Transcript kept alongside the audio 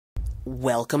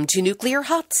Welcome to Nuclear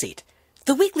Hotseat,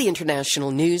 the weekly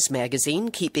international news magazine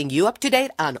keeping you up to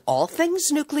date on all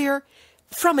things nuclear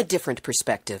from a different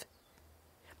perspective.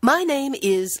 My name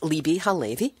is Libby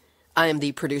Halevi. I am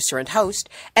the producer and host,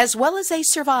 as well as a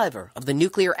survivor of the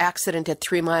nuclear accident at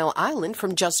 3 Mile Island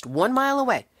from just 1 mile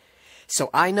away. So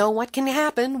I know what can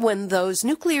happen when those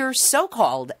nuclear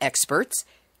so-called experts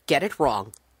get it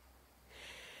wrong.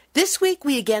 This week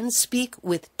we again speak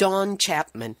with Dawn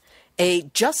Chapman, a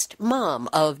just mom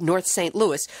of North St.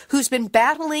 Louis who's been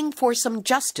battling for some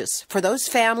justice for those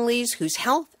families whose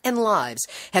health and lives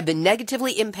have been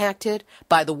negatively impacted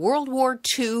by the World War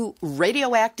II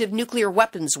radioactive nuclear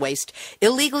weapons waste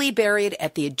illegally buried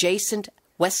at the adjacent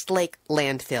Westlake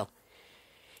landfill.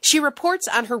 She reports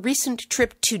on her recent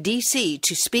trip to D.C.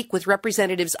 to speak with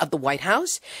representatives of the White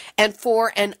House and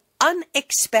for an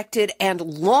unexpected and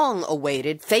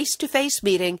long-awaited face-to-face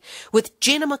meeting with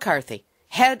Gina McCarthy,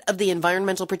 head of the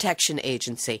Environmental Protection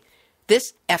Agency.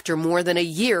 This after more than a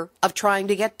year of trying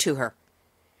to get to her.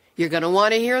 You're going to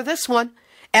want to hear this one,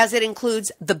 as it includes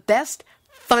the best,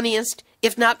 funniest,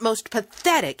 if not most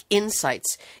pathetic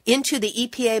insights into the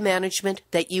EPA management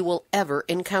that you will ever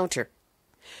encounter.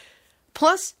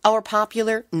 Plus, our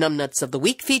popular Numbnuts of the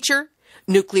Week feature,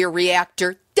 Nuclear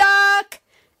Reactor Duck,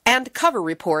 and cover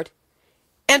report,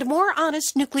 and more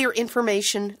honest nuclear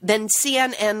information than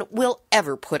CNN will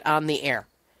ever put on the air.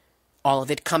 All of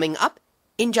it coming up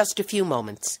in just a few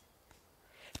moments.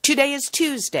 Today is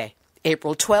Tuesday,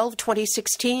 April 12,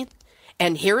 2016,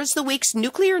 and here is the week's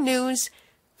nuclear news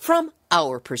from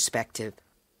our perspective.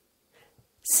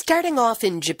 Starting off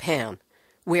in Japan,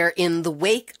 where in the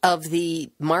wake of the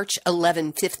March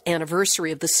 11 5th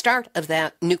anniversary of the start of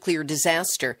that nuclear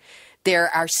disaster,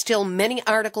 there are still many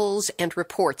articles and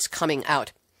reports coming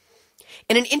out.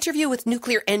 In an interview with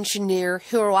nuclear engineer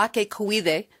Hiroaki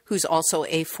Koide, who's also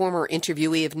a former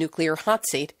interviewee of Nuclear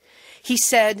Hotseat, he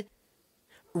said,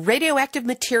 radioactive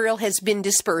material has been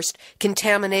dispersed,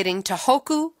 contaminating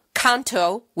Tohoku,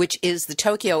 Kanto, which is the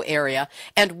Tokyo area,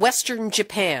 and western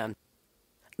Japan.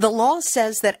 The law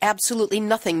says that absolutely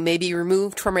nothing may be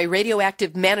removed from a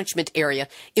radioactive management area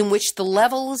in which the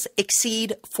levels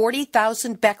exceed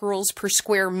 40,000 becquerels per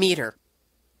square meter.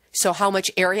 So how much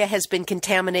area has been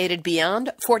contaminated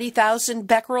beyond 40,000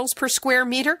 becquerels per square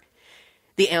meter?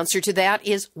 The answer to that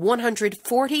is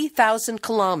 140,000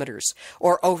 kilometers,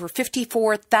 or over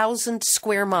 54,000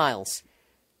 square miles.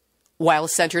 While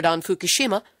centered on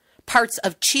Fukushima, parts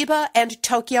of Chiba and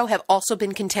Tokyo have also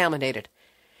been contaminated.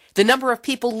 The number of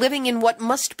people living in what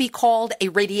must be called a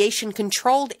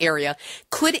radiation-controlled area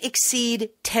could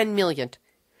exceed 10 million.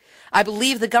 I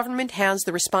believe the government has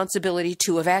the responsibility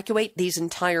to evacuate these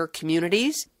entire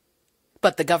communities,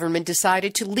 but the government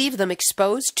decided to leave them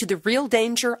exposed to the real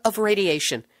danger of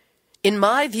radiation. In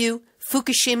my view,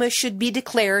 Fukushima should be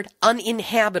declared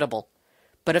uninhabitable.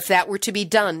 But if that were to be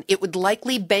done, it would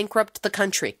likely bankrupt the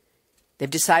country. They've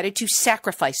decided to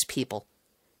sacrifice people.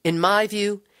 In my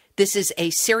view, this is a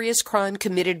serious crime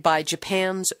committed by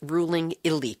Japan's ruling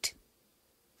elite.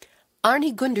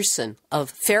 Arnie Gunderson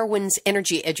of Fairwinds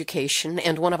Energy Education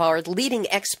and one of our leading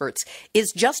experts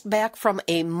is just back from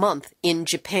a month in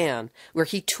Japan, where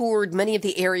he toured many of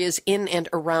the areas in and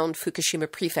around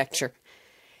Fukushima Prefecture.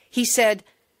 He said,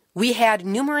 "We had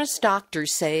numerous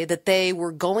doctors say that they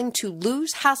were going to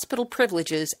lose hospital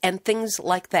privileges and things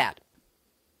like that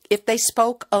if they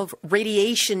spoke of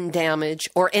radiation damage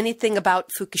or anything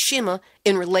about Fukushima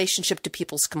in relationship to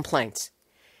people's complaints.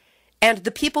 And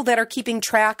the people that are keeping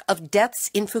track of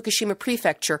deaths in Fukushima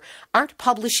Prefecture aren't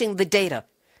publishing the data.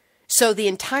 So the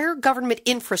entire government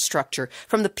infrastructure,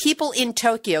 from the people in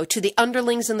Tokyo to the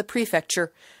underlings in the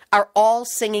prefecture, are all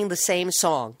singing the same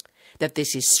song, that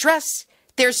this is stress,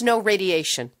 there's no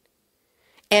radiation.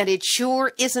 And it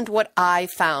sure isn't what I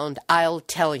found, I'll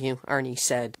tell you," Arnie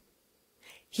said.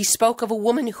 He spoke of a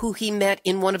woman who he met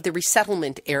in one of the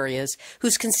resettlement areas,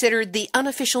 who's considered the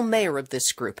unofficial mayor of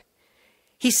this group.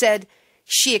 He said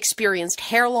she experienced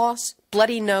hair loss,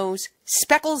 bloody nose,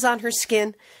 speckles on her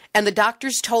skin, and the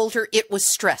doctors told her it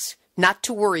was stress, not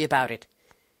to worry about it.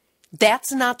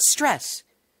 That's not stress.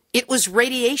 It was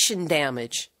radiation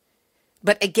damage.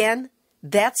 But again,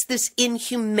 that's this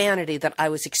inhumanity that I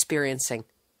was experiencing.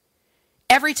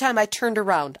 Every time I turned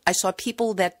around, I saw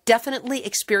people that definitely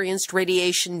experienced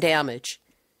radiation damage.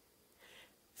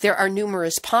 There are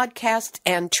numerous podcasts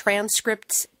and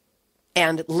transcripts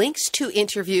and links to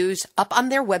interviews up on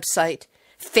their website,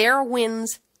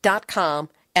 fairewinds.com,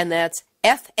 and that's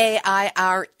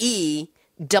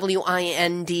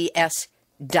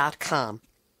FAIREWINDS.com.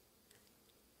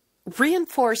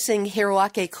 Reinforcing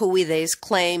Hiroaki Koide's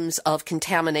claims of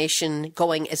contamination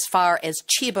going as far as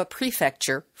Chiba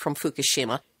Prefecture from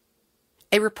Fukushima,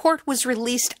 a report was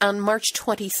released on March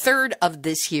 23rd of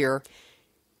this year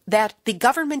that the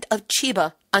government of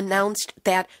Chiba announced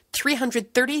that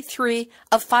 333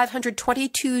 of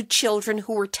 522 children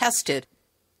who were tested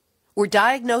were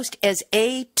diagnosed as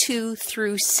A2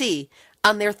 through C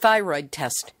on their thyroid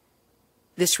test.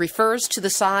 This refers to the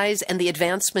size and the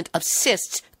advancement of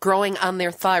cysts growing on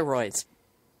their thyroids,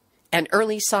 an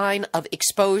early sign of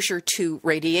exposure to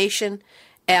radiation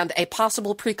and a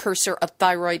possible precursor of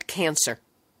thyroid cancer.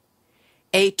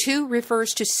 A2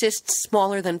 refers to cysts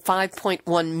smaller than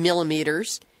 5.1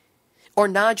 millimeters or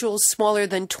nodules smaller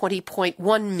than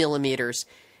 20.1 millimeters,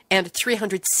 and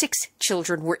 306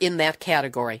 children were in that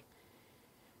category.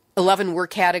 11 were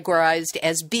categorized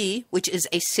as B, which is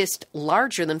a cyst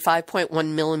larger than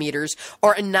 5.1 millimeters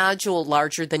or a nodule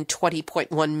larger than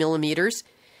 20.1 millimeters,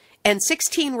 and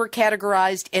 16 were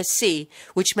categorized as C,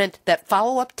 which meant that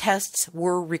follow-up tests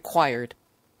were required.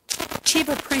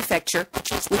 Chiba Prefecture,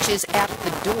 which is at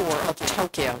the door of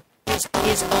Tokyo, is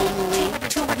only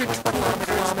 221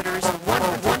 kilometers or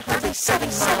 170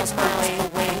 miles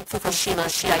away from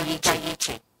Fukushima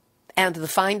Daiichi. And the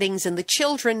findings in the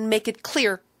children make it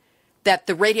clear that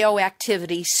the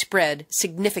radioactivity spread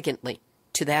significantly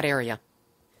to that area.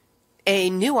 A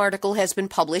new article has been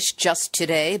published just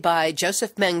today by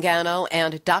Joseph Mangano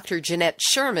and Dr. Jeanette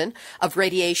Sherman of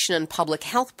Radiation and Public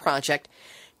Health Project,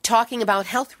 talking about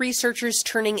health researchers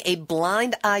turning a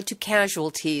blind eye to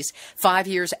casualties 5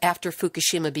 years after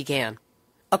Fukushima began.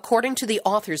 According to the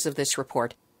authors of this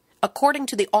report,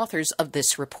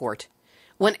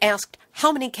 when asked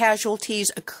how many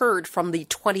casualties occurred from the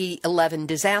 2011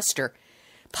 disaster,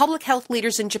 public health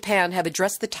leaders in Japan have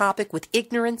addressed the topic with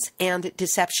ignorance and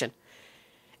deception.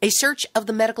 A search of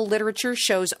the medical literature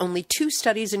shows only 2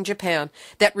 studies in Japan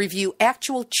that review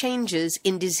actual changes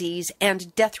in disease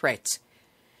and death rates.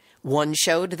 One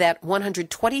showed that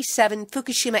 127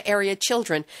 Fukushima-area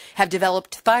children have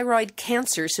developed thyroid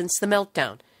cancer since the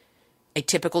meltdown. A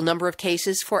typical number of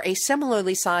cases for a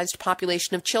similarly sized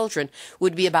population of children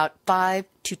would be about 5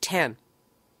 to 10.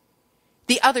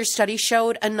 The other study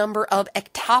showed a number of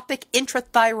ectopic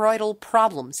intrathyroidal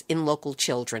problems in local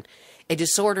children, a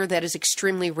disorder that is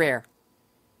extremely rare.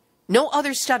 No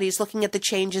other studies looking at the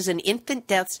changes in infant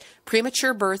deaths,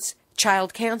 premature births,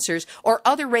 child cancers, or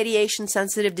other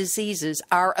radiation-sensitive diseases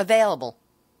are available.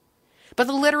 But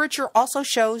the literature also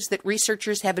shows that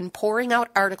researchers have been pouring out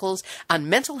articles on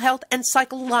mental health and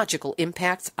psychological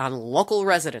impacts on local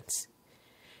residents.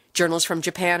 Journals from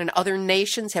Japan and other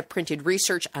nations have printed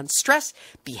research on stress,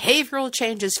 behavioral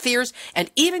changes, fears, and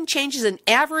even changes in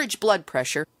average blood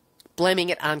pressure, blaming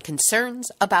it on concerns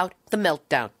about the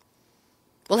meltdown.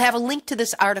 We'll have a link to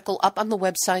this article up on the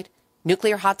website,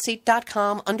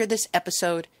 nuclearhotseat.com, under this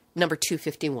episode, number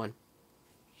 251.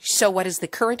 So what is the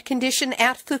current condition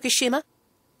at Fukushima?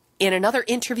 In another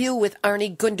interview with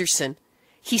Arnie Gunderson,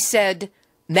 he said,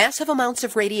 massive amounts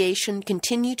of radiation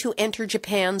continue to enter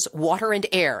Japan's water and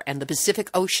air and the Pacific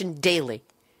Ocean daily.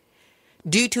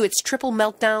 Due to its triple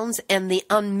meltdowns and the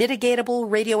unmitigatable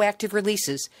radioactive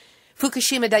releases,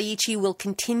 Fukushima Daiichi will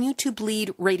continue to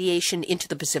bleed radiation into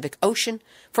the Pacific Ocean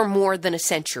for more than a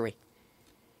century.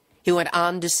 He went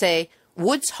on to say,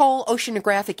 Woods Hole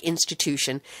Oceanographic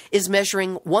Institution is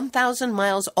measuring 1,000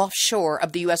 miles offshore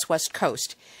of the U.S. West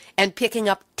Coast and picking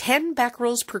up 10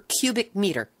 becquerels per cubic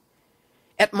meter.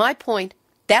 At my point,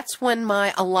 that's when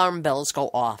my alarm bells go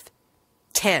off.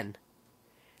 10.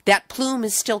 That plume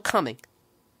is still coming.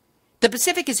 The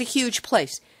Pacific is a huge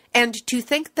place, and to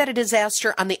think that a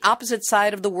disaster on the opposite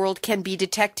side of the world can be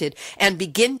detected and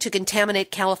begin to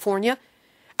contaminate California,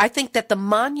 I think that the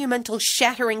monumental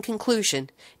shattering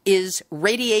conclusion is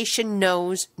radiation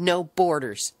knows no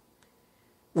borders.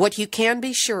 What you can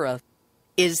be sure of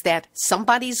is that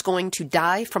somebody's going to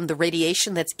die from the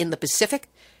radiation that's in the Pacific,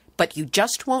 but you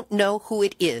just won't know who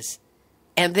it is.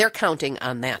 And they're counting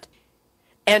on that.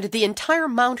 And the entire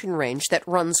mountain range that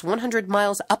runs 100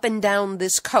 miles up and down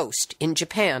this coast in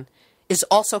Japan is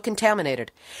also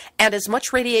contaminated, and as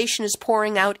much radiation is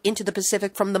pouring out into the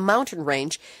Pacific from the mountain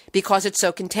range because it's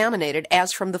so contaminated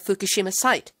as from the Fukushima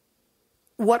site.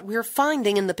 What we're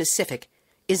finding in the Pacific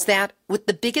is that with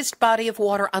the biggest body of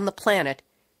water on the planet,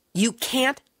 you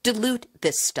can't dilute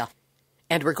this stuff.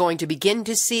 And we're going to begin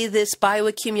to see this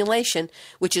bioaccumulation,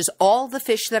 which is all the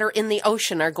fish that are in the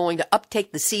ocean are going to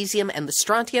uptake the cesium and the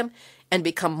strontium and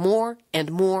become more and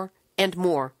more and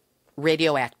more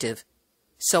radioactive.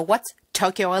 So what's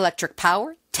Tokyo Electric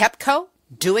Power, TEPCO,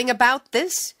 doing about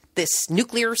this? this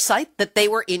nuclear site that they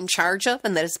were in charge of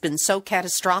and that has been so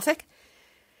catastrophic?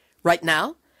 Right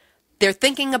now, they're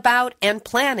thinking about and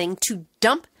planning to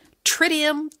dump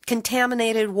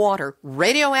tritium-contaminated water,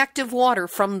 radioactive water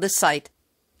from the site,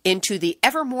 into the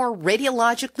ever more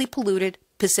radiologically polluted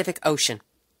Pacific Ocean.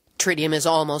 Tritium is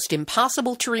almost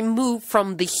impossible to remove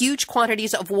from the huge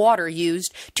quantities of water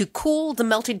used to cool the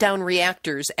melted-down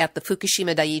reactors at the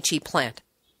Fukushima Daiichi plant.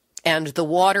 And the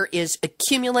water is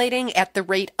accumulating at the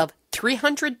rate of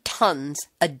 300 tons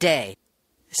a day.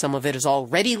 Some of it is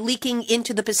already leaking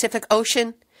into the Pacific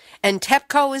Ocean, and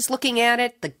TEPCO is looking at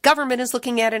it, the government is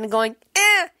looking at it and going,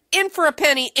 in for a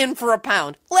penny, in for a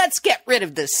pound. Let's get rid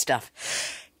of this stuff.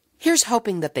 Here's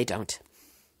hoping that they don't.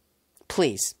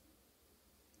 Please,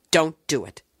 don't do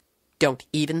it. Don't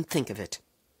even think of it.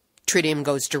 Tritium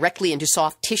goes directly into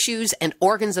soft tissues and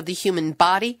organs of the human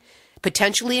body,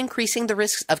 potentially increasing the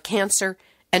risks of cancer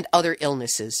and other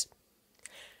illnesses.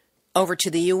 Over to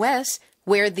the U.S.,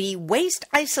 where the Waste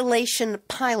Isolation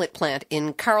Pilot Plant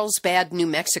in Carlsbad, New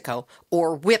Mexico,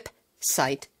 or WIPP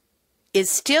site, is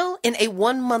still in a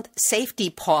 1-month safety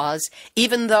pause,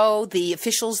 even though the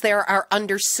officials there are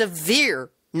under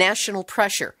severe national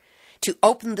pressure to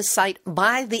open the site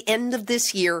by the end of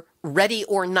this year, ready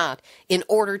or not, in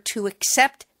order to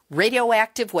accept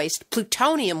radioactive waste,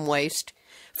 plutonium waste,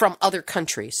 from other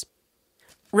countries.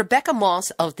 Rebecca Moss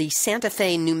of the Santa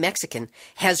Fe New Mexican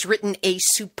has written a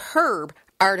superb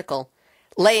article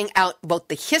laying out both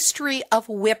the history of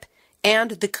WIPP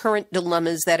and the current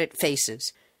dilemmas that it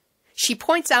faces. She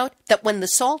points out that when the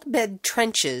salt bed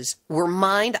trenches were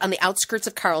mined on the outskirts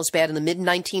of Carlsbad in the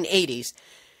mid-1980s,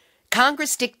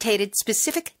 Congress dictated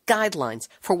specific guidelines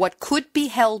for what could be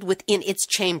held within its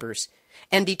chambers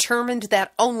and determined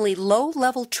that only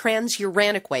low-level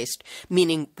transuranic waste,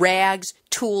 meaning rags,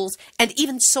 tools, and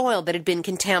even soil that had been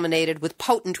contaminated with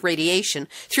potent radiation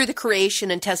through the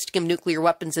creation and testing of nuclear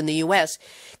weapons in the U.S.,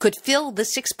 could fill the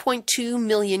 6.2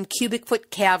 million cubic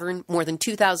foot cavern more than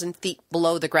 2,000 feet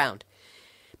below the ground.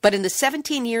 But in the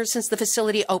 17 years since the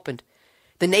facility opened,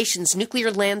 the nation's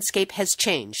nuclear landscape has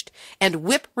changed, and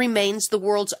WIPP remains the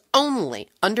world's only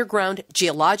underground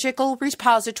geological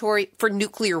repository for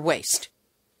nuclear waste.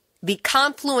 The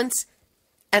confluence,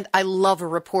 and I love a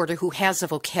reporter who has a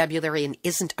vocabulary and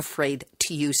isn't afraid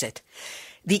to use it.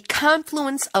 The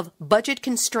confluence of budget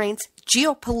constraints,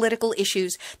 geopolitical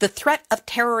issues, the threat of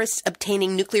terrorists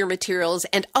obtaining nuclear materials,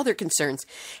 and other concerns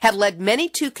have led many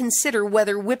to consider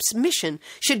whether WIPP's mission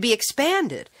should be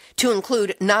expanded to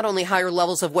include not only higher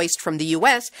levels of waste from the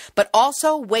U.S., but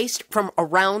also waste from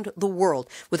around the world,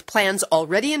 with plans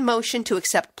already in motion to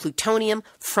accept plutonium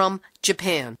from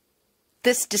Japan.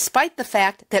 This despite the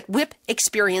fact that WIPP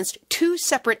experienced 2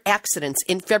 separate accidents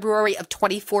in February of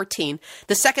 2014,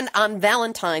 the second on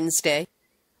Valentine's Day,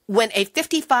 when a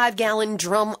 55-gallon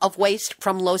drum of waste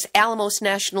from Los Alamos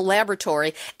National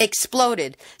Laboratory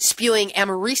exploded, spewing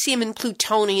americium and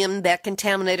plutonium that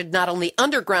contaminated not only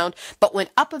underground, but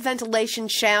went up a ventilation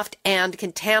shaft and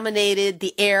contaminated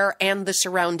the air and the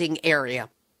surrounding area.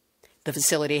 The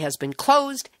facility has been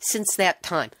closed since that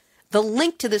time. The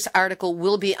link to this article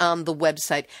will be on the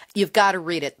website. You've got to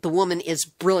read it. The woman is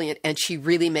brilliant, and she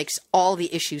really makes all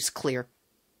the issues clear.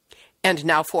 And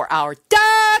now for our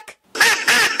duck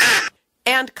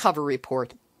and cover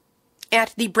report.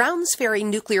 At the Browns Ferry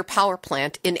Nuclear Power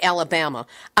Plant in Alabama,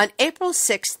 on April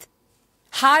 6th,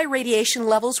 high radiation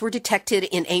levels were detected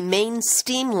in a main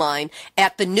steam line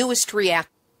at the newest reactor.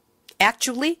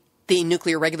 Actually, the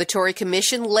Nuclear Regulatory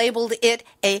Commission labeled it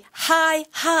a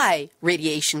high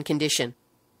radiation condition,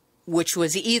 which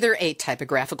was either a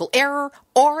typographical error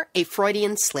or a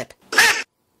Freudian slip.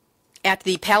 At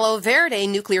the Palo Verde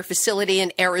nuclear facility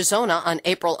in Arizona on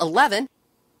April 11,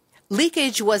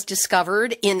 leakage was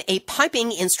discovered in a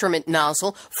piping instrument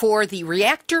nozzle for the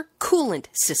reactor coolant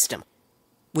system,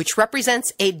 which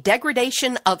represents a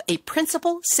degradation of a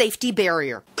principal safety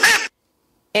barrier.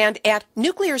 And at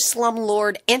nuclear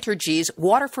slumlord Entergy's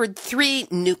Waterford 3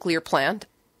 nuclear plant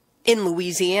in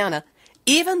Louisiana,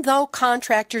 even though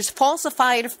contractors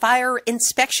falsified fire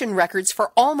inspection records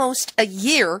for almost a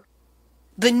year,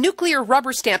 the Nuclear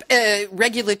Rubber Stamp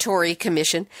Regulatory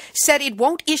Commission said it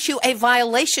won't issue a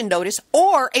violation notice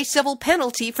or a civil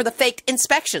penalty for the faked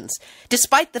inspections,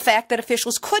 despite the fact that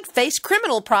officials could face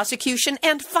criminal prosecution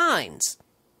and fines.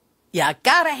 You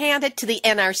gotta hand it to the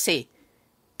NRC.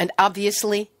 And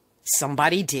obviously,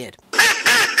 somebody did.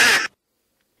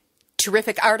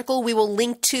 Terrific article we will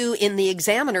link to in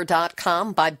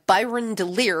theexaminer.com by Byron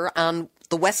DeLear on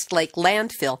the Westlake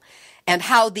landfill and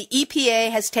how the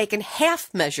EPA has taken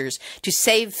half measures to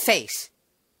save face.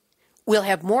 We'll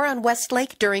have more on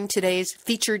Westlake during today's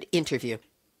featured interview.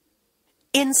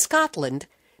 In Scotland,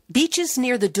 beaches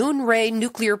near the Dounreay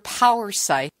nuclear power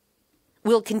site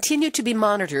will continue to be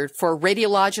monitored for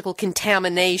radiological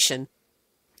contamination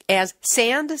as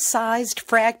sand-sized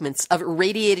fragments of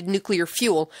irradiated nuclear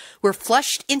fuel were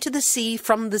flushed into the sea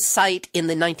from the site in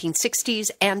the 1960s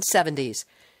and 70s.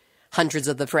 Hundreds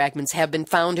of the fragments have been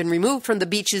found and removed from the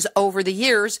beaches over the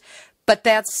years, but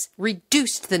that's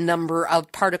reduced the number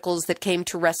of particles that came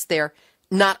to rest there,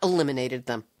 not eliminated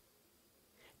them.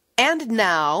 And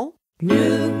now,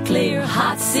 Nuclear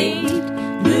hot seat,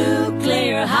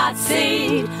 nuclear hot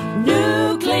seat,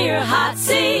 nuclear hot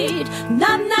seat,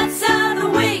 nuts out a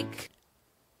week.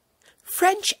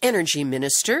 French Energy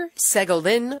Minister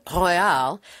Ségolène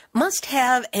Royal must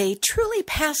have a truly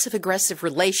passive-aggressive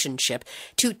relationship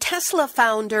to Tesla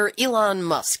founder Elon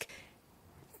Musk,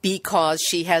 because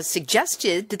she has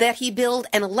suggested that he build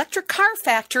an electric car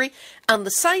factory on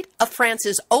the site of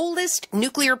France's oldest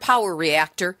nuclear power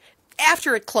reactor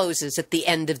after it closes at the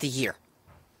end of the year.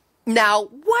 Now,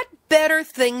 what better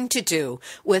thing to do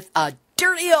with a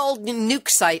dirty old nuke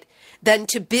site than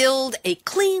to build a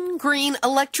clean, green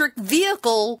electric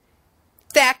vehicle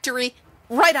factory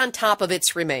right on top of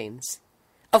its remains?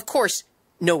 Of course,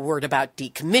 no word about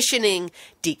decommissioning,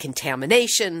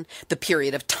 decontamination, the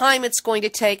period of time it's going to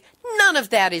take. None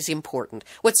of that is important.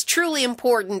 What's truly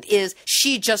important is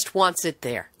she just wants it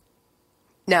there.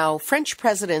 Now, French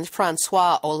President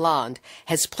François Hollande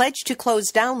has pledged to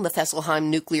close down the Fessenheim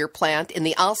nuclear plant in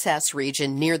the Alsace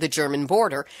region near the German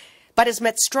border, but has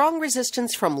met strong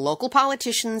resistance from local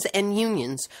politicians and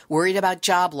unions worried about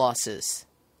job losses.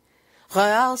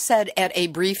 Royal said at a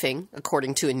briefing,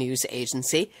 according to a news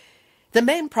agency, "The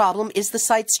main problem is the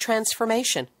site's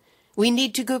transformation. We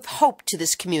need to give hope to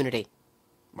this community.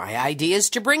 My idea is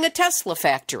to bring a Tesla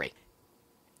factory."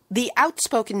 The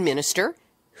outspoken minister,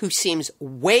 who seems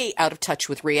way out of touch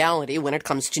with reality when it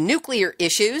comes to nuclear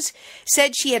issues,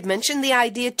 said she had mentioned the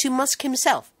idea to Musk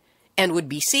himself and would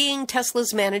be seeing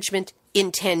Tesla's management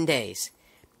in 10 days.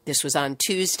 This was on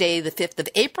Tuesday, the 5th of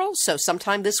April, so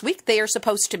sometime this week they are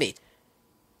supposed to meet.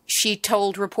 She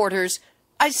told reporters,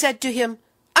 "I said to him,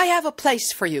 I have a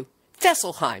place for you,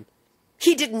 Fessenheim.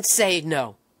 He didn't say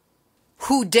no.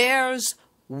 Who dares,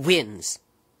 wins."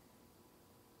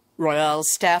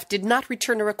 Royal's staff did not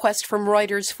return a request from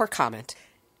Reuters for comment.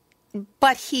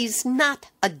 But he's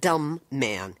not a dumb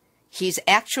man. He's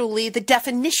actually the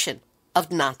definition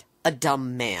of not a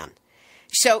dumb man.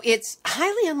 So it's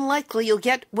highly unlikely you'll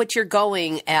get what you're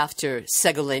going after,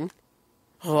 Ségolène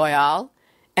Royal.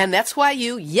 And that's why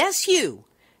you, yes you,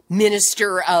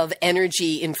 Minister of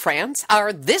Energy in France,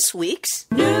 are this week's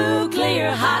Nuclear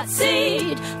hot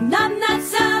seat,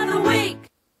 nuts out a week.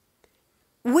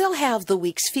 We'll have the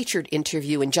week's featured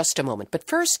interview in just a moment, but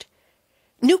first,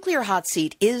 Nuclear Hot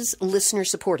Seat is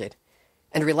listener-supported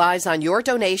and relies on your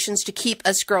donations to keep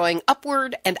us growing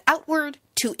upward and outward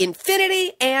to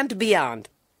infinity and beyond.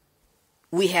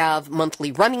 We have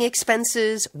monthly running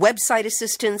expenses, website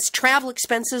assistance, travel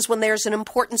expenses when there's an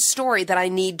important story that I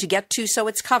need to get to so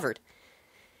it's covered.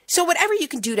 So whatever you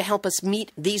can do to help us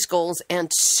meet these goals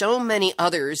and so many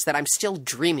others that I'm still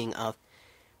dreaming of,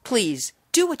 please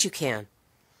do what you can.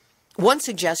 One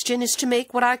suggestion is to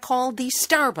make what I call the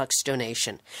Starbucks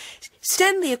donation.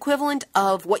 Send the equivalent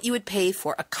of what you would pay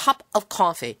for a cup of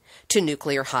coffee to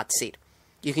Nuclear Hot Seat.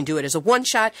 You can do it as a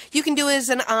one-shot, you can do it as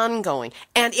an ongoing,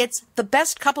 and it's the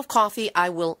best cup of coffee I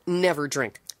will never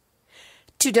drink.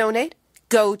 To donate,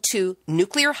 go to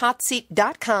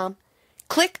nuclearhotseat.com,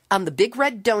 click on the big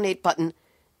red donate button,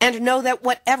 and know that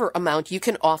whatever amount you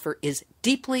can offer is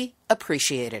deeply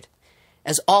appreciated.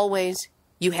 As always,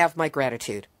 you have my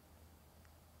gratitude.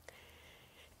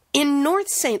 In North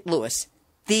St. Louis,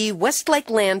 the Westlake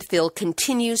landfill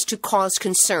continues to cause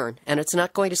concern, and it's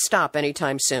not going to stop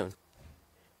anytime soon.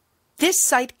 This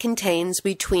site contains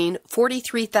between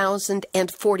 43,000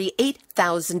 and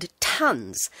 48,000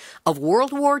 tons of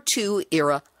World War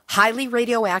II-era highly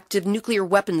radioactive nuclear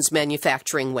weapons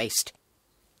manufacturing waste.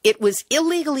 It was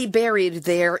illegally buried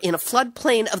there in a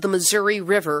floodplain of the Missouri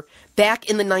River back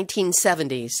in the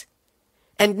 1970s.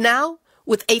 And now,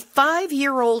 with a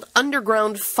 5-year-old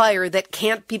underground fire that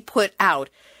can't be put out,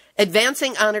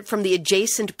 advancing on it from the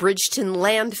adjacent Bridgeton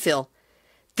landfill,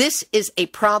 this is a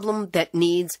problem that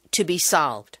needs to be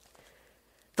solved.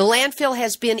 The landfill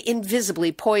has been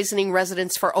invisibly poisoning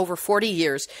residents for over 40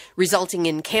 years, resulting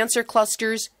in cancer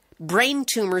clusters, brain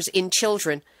tumors in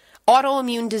children,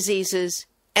 autoimmune diseases,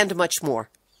 and much more.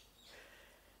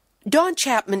 Dawn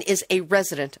Chapman is a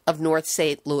resident of North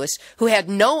St. Louis who had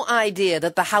no idea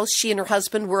that the house she and her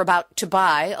husband were about to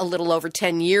buy a little over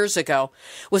 10 years ago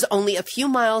was only a few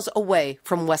miles away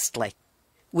from Westlake.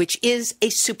 which is a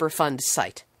Superfund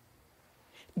site.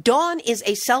 Dawn is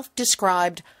a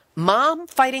self-described mom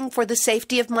fighting for the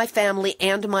safety of my family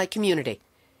and my community.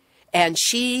 And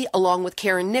she, along with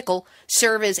Karen Nickel,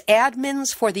 serve as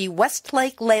admins for the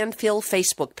Westlake Landfill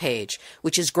Facebook page,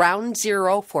 which is ground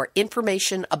zero for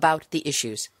information about the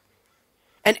issues.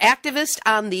 An activist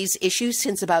on these issues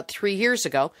since about 3 years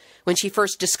ago, when she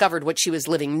first discovered what she was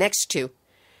living next to,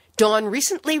 Dawn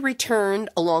recently returned,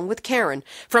 along with Karen,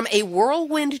 from a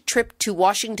whirlwind trip to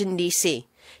Washington, D.C.,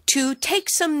 to take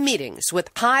some meetings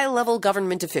with high-level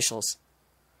government officials.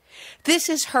 This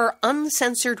is her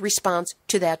uncensored response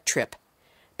to that trip,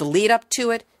 the lead-up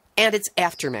to it and its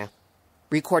aftermath,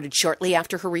 recorded shortly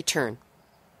after her return.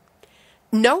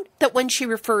 Note that when she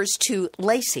refers to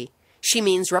Lacey, she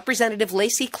means Representative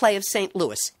Lacey Clay of St.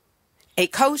 Louis, a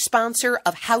co-sponsor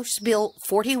of House Bill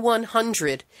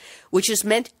 4100, which is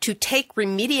meant to take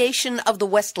remediation of the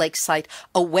Westlake site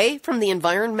away from the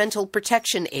Environmental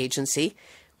Protection Agency,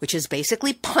 which has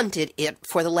basically punted it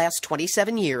for the last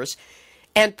 27 years,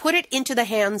 and put it into the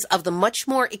hands of the much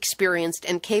more experienced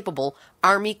and capable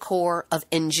Army Corps of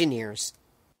Engineers.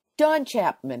 Dawn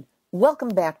Chapman, welcome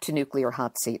back to Nuclear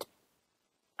Hot Seat.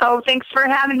 Oh, thanks for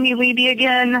having me, Libby,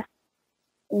 again.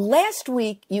 Last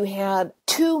week, you had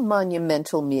 2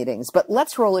 monumental meetings, but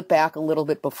let's roll it back a little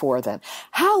bit before then.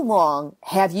 How long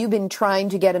have you been trying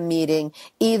to get a meeting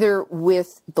either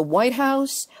with the White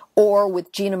House or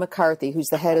with Gina McCarthy, who's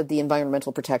the head of the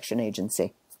Environmental Protection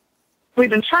Agency? We've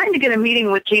been trying to get a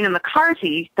meeting with Gina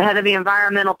McCarthy, the head of the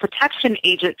Environmental Protection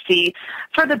Agency,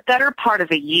 for the better part of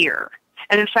a year.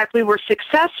 And in fact, we were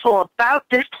successful about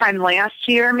this time last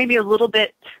year, maybe a little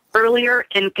bit earlier,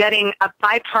 in getting a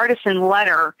bipartisan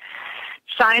letter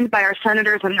signed by our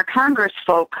senators and their Congress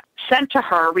folk sent to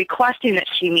her requesting that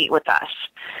she meet with us.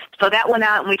 So that went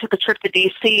out and we took a trip to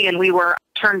D.C. and we were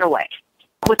turned away.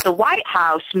 With the White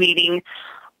House meeting,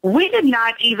 we did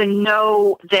not even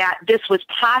know that this was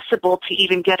possible to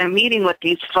even get a meeting with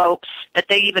these folks, that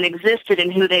they even existed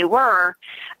and who they were,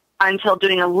 until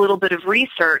doing a little bit of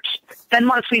research. Then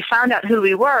once we found out who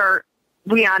we were,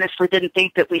 we honestly didn't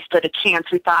think that we stood a chance.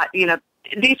 We thought,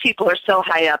 these people are so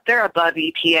high up. They're above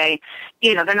EPA.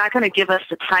 They're not going to give us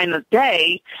the time of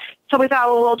day. So we thought,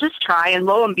 well, we'll just try. And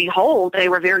lo and behold, they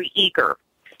were very eager.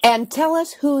 And tell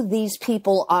us who these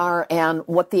people are and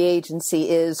what the agency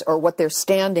is or what their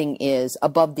standing is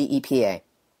above the EPA.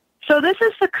 So this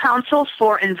is the Council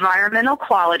for Environmental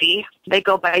Quality. They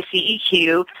go by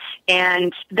CEQ,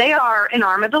 and they are an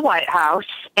arm of the White House,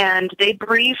 and they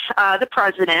brief the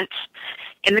president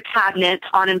and the cabinet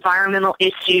on environmental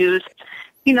issues.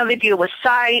 They deal with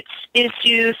sites,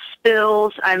 issues,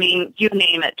 spills, you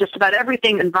name it. Just about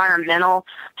everything environmental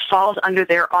falls under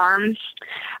their arms.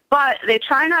 But they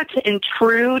try not to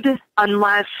intrude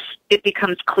unless it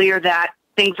becomes clear that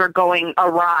things are going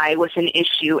awry with an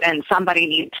issue and somebody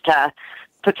needs to,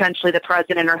 potentially the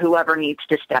president or whoever needs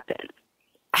to step in.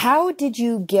 How did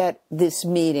you get this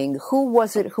meeting? Who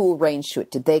was it who arranged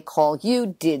it? Did they call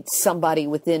you? Did somebody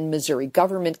within Missouri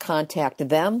government contact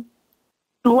them?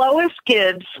 Lois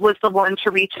Gibbs was the one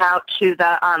to reach out to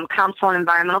the Council on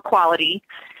Environmental Quality.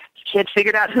 She had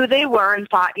figured out who they were and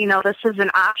thought, this is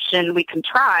an option we can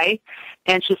try.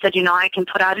 And she said, I can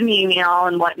put out an email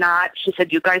and whatnot. She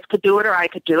said, you guys could do it or I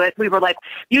could do it. We were like,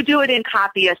 you do it and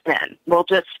copy us in. We'll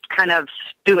just kind of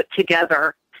do it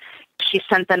together. She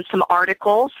sent them some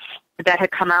articles that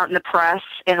had come out in the press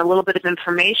and a little bit of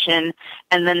information.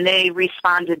 And then they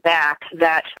responded back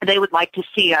that they would like to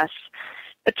see us.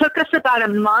 It took us about a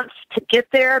month to get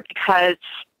there because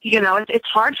it's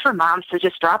hard for moms to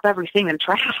just drop everything and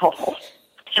travel.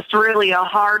 It's just really a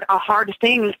hard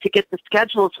thing to get the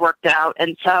schedules worked out.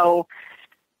 And so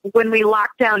when we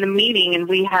locked down the meeting and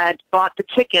we had bought the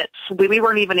tickets, we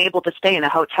weren't even able to stay in a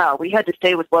hotel. We had to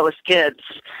stay with Lois Gibbs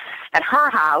at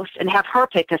her house and have her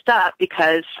pick us up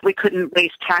because we couldn't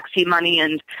waste taxi money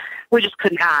and we just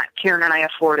could not, Karen and I,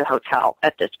 afford a hotel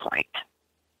at this point.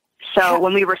 So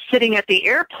when we were sitting at the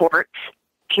airport,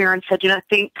 Karen said,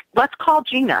 let's call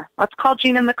Gina. Let's call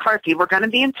Gina McCarthy. We're going to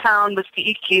be in town with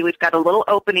CEQ. We've got a little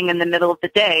opening in the middle of the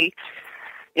day.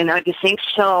 Do you think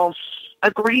she'll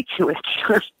agree to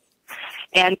it?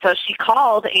 And so she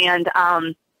called, and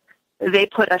they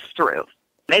put us through.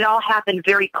 It all happened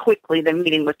very quickly, the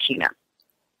meeting with Gina.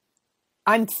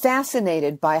 I'm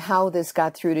fascinated by how this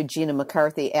got through to Gina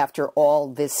McCarthy after all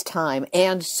this time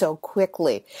and so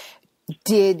quickly.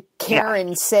 Did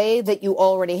Karen say that you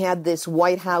already had this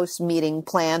White House meeting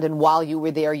planned and while you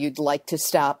were there you'd like to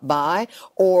stop by?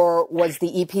 Or was the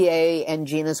EPA and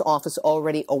Gina's office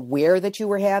already aware that you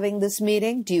were having this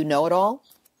meeting? Do you know it all?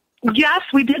 Yes,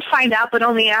 we did find out, but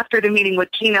only after the meeting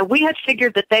with Gina. We had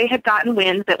figured that they had gotten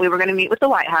wind that we were going to meet with the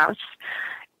White House,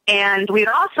 and we had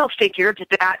also figured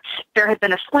that there had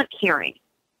been a Flint hearing.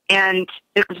 And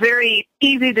it was very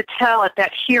easy to tell at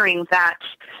that hearing that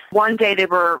one day they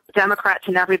were, Democrats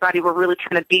and everybody were really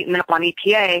kind of beating up on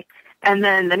EPA, and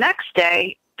then the next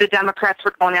day, the Democrats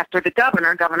were going after the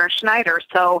governor, Governor Schneider.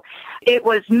 So it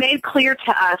was made clear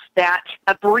to us that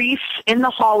a brief in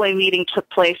the hallway meeting took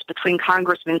place between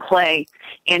Congressman Clay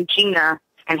and Gina,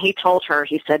 and he told her,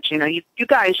 he said, you know, you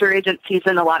guys, your agency's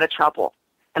in a lot of trouble,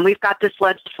 and we've got this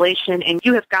legislation, and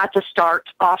you have got to start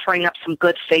offering up some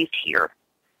good faith here,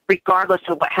 regardless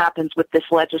of what happens with this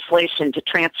legislation to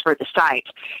transfer the site.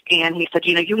 And he said,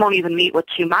 you know, you won't even meet with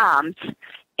two moms.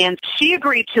 And she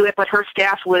agreed to it, but her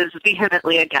staff was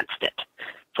vehemently against it.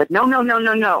 Said, no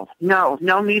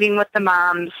meeting with the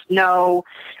moms, no.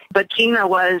 But Gina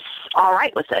was all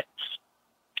right with it.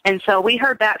 And so we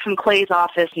heard back from Clay's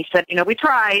office. He said, you know, we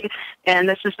tried, and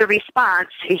this is the response.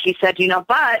 He said, you know,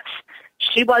 but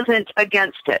she wasn't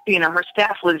against it. You know, her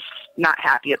staff was not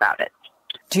happy about it.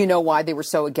 Do you know why they were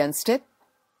so against it?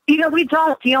 You know, we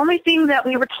don't. The only thing that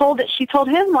we were told that she told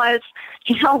him was,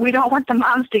 you know, we don't want the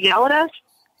moms to yell at us.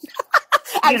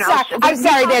 I'm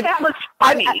sorry. That was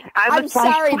funny. I'm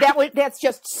sorry. That's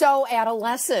just so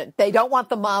adolescent. They don't want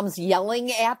the moms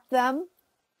yelling at them.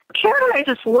 Karen and I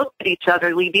just looked at each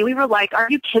other, Libby. We were like, are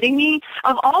you kidding me?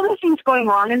 Of all the things going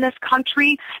wrong in this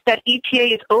country, that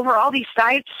EPA is over all these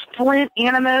sites, Flint,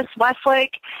 Animas,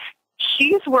 Westlake,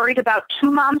 she's worried about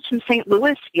two moms from St.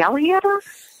 Louis yelling at her?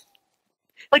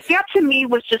 Like, that to me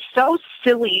was just so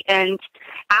silly and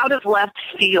out of left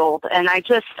field, and I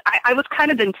was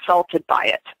kind of insulted by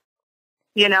it.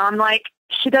 You know, I'm like,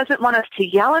 she doesn't want us to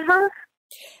yell at her?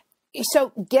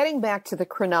 So getting back to the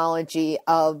chronology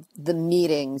of the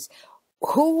meetings,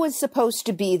 who was supposed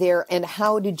to be there and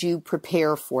how did you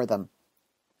prepare for them?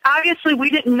 Obviously, we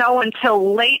didn't know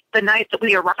until late the night that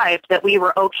we arrived that we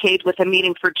were okayed with a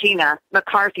meeting for Gina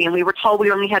McCarthy, and we were told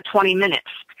we only had 20 minutes.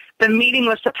 The meeting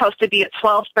was supposed to be at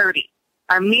 12:30.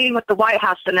 Our meeting with the White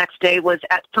House the next day was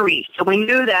at 3. So we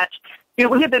knew that, you know,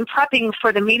 we had been prepping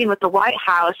for the meeting with the White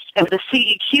House and the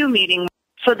CEQ meeting.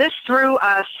 So this threw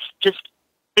us just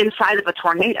inside of a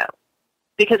tornado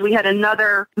because we had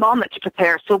another moment to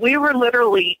prepare. So we were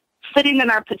literally sitting in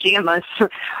our pajamas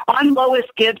on Lois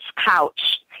Gibbs'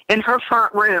 couch in her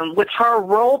front room with her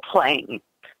role playing,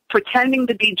 pretending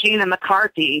to be Gina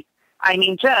McCarthy.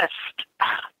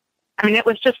 It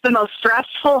was just the most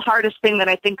stressful, hardest thing that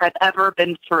I think I've ever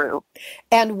been through.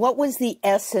 And what was the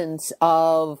essence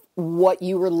of what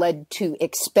you were led to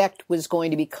expect was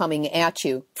going to be coming at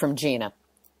you from Gina?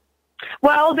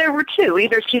 Well, there were two.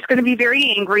 Either she's going to be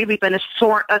very angry, we've been a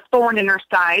thorn in her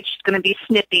side, she's going to be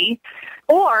snippy,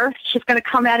 or she's going to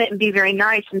come at it and be very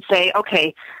nice and say,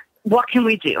 okay, what can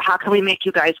we do? How can we make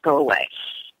you guys go away?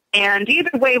 And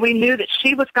either way, we knew that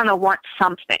she was going to want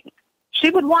something. She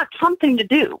would want something to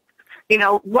do. You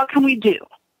know, what can we do?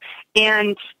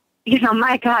 And, you know,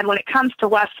 my God, when it comes to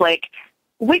Westlake,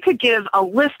 we could give a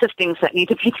list of things that need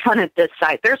to be done at this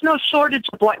site. There's no shortage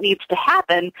of what needs to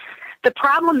happen. The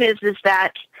problem is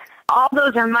that all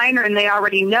those are minor and they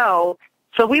already know.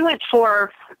 So we went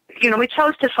for, you know, we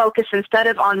chose to focus instead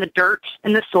of on the dirt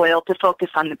and the soil to focus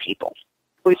on the people.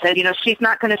 We said, you know, she's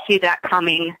not going to see that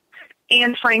coming.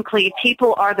 And frankly,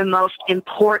 people are the most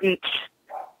important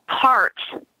part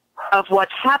of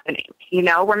what's happening. You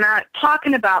know, we're not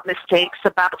talking about mistakes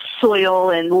about soil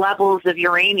and levels of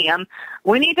uranium.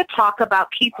 We need to talk about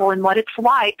people and what it's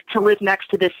like to live next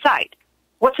to this site.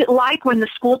 What's it like when the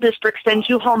school district sends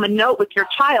you home a note with your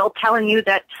child telling you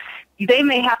that they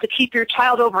may have to keep your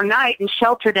child overnight and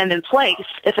shelter them in place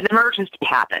if an emergency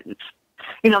happens?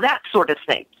 You know, that sort of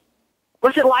thing.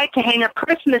 What's it like to hang up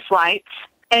Christmas lights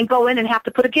and go in and have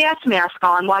to put a gas mask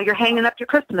on while you're hanging up your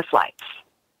Christmas lights?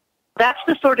 That's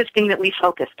the sort of thing that we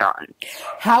focused on.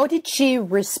 How did she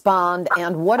respond,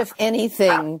 and what, if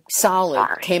anything,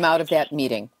 solid came out of that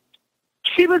meeting?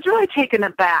 She was really taken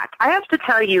aback. I have to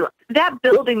tell you, that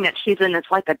building that she's in is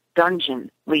like a dungeon,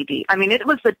 Libby. I mean, it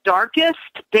was the darkest,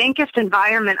 dankest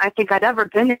environment I think I'd ever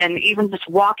been in, even just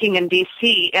walking in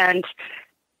D.C. And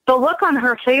the look on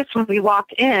her face when we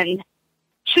walked in,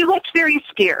 she looked very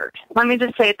scared. Let me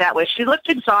just say it that way. She looked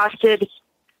exhausted.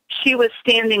 She was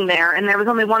standing there, and there was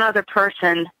only one other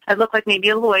person. It looked like maybe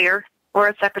a lawyer or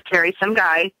a secretary, some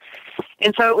guy.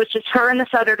 And so it was just her and this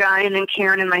other guy, and then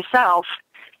Karen and myself.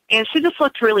 And she just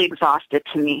looked really exhausted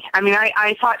to me. I mean,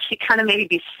 I thought she kind of maybe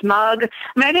be smug. I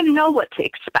mean, I didn't know what to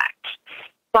expect.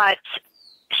 But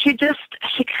she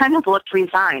kind of looked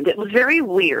resigned. It was very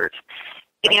weird.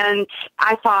 And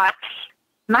I thought,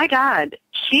 my God,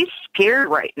 she's scared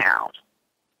right now.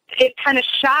 It kind of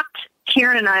shocked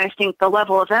Karen and I think, the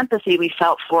level of empathy we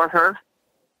felt for her,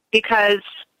 because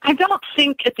I don't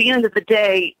think at the end of the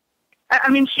day, I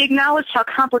mean, she acknowledged how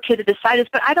complicated this site is,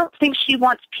 but I don't think she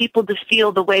wants people to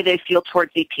feel the way they feel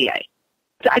towards EPA.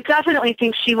 I definitely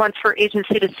think she wants her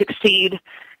agency to succeed,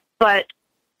 but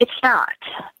it's not.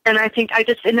 And I think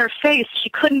in her face, she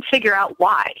couldn't figure out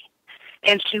why.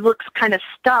 And she looks kind of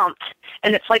stumped,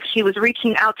 and it's like she was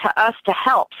reaching out to us to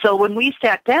help. So when we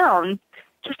sat down,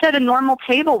 just at a normal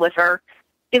table with her,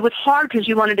 it was hard because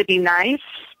you wanted to be nice,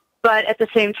 but at the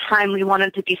same time we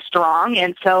wanted to be strong,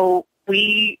 and so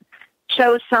we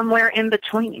chose somewhere in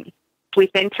between. We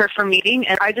thanked her for meeting,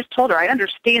 and I just told her, I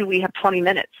understand we have 20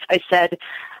 minutes. I said,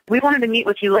 we wanted to meet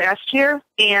with you last year,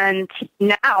 and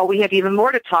now we have even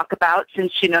more to talk about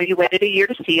since, you waited a year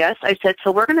to see us. I said,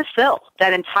 so we're going to fill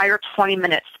that entire 20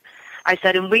 minutes. I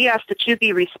said, and we ask that you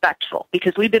be respectful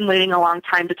because we've been waiting a long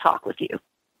time to talk with you.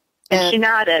 And she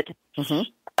nodded,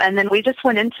 and then we just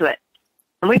went into it.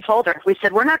 And we told her, we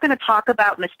said, we're not going to talk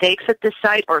about mistakes at this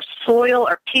site or soil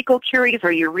or picocuries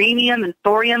or uranium and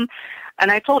thorium.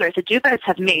 And I told her, I said, you guys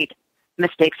have made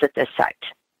mistakes at this site,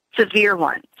 severe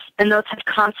ones, and those have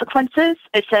consequences.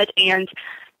 I said, and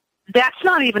that's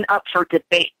not even up for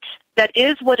debate. That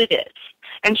is what it is.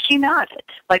 And she nodded,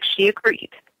 like she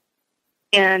agreed.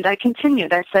 And I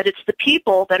continued. I said, it's the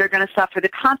people that are going to suffer the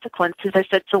consequences. I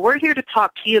said, so we're here to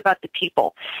talk to you about the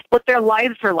people, what their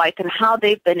lives are like and how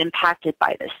they've been impacted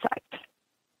by this site.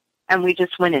 And we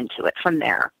just went into it from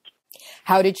there.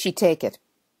 How did she take it?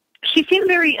 She seemed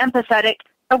very empathetic.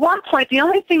 At one point, the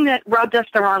only thing that rubbed us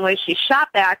the wrong way, she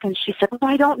shot back and she said,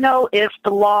 well, I don't know if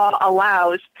the law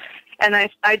allows. And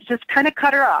I just kind of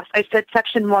cut her off. I said,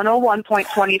 Section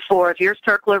 101.24 of your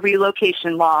circular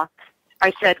relocation law.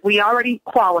 I said, we already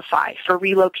qualify for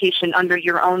relocation under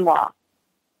your own law.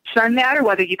 It's not a matter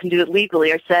whether you can do it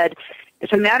legally. I said,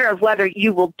 it's a matter of whether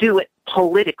you will do it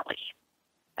politically.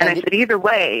 And I said, either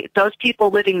way, those people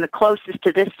living the closest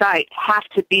to this site have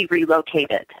to be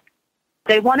relocated.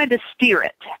 They wanted to steer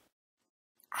it.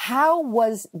 How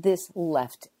was this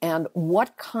left, and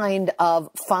what kind of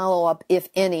follow-up, if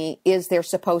any, is there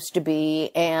supposed to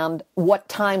be, and what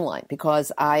timeline?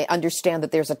 Because I understand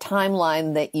that there's a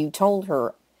timeline that you told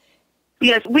her.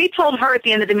 Yes, we told her at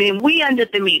the end of the meeting. We ended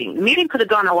the meeting. The meeting could have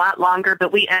gone a lot longer,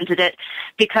 but we ended it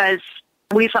because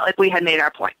we felt like we had made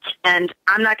our point. And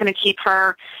I'm not going to keep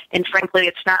her, and frankly,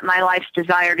 it's not my life's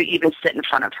desire to even sit in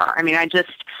front of her. I mean,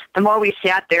 the more we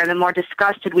sat there, the more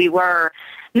disgusted we were,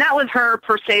 not with her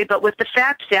per se, but with the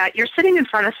fact that you're sitting in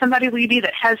front of somebody, Libby,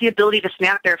 that has the ability to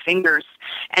snap their fingers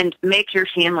and make your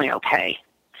family okay.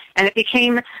 And it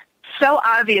became so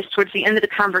obvious towards the end of the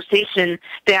conversation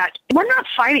that we're not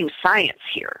fighting science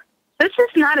here. This is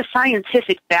not a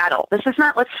scientific battle. This is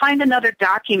not, let's find another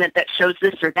document that shows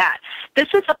this or that. This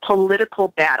is a political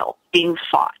battle being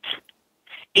fought.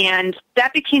 And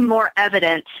that became more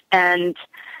evident, and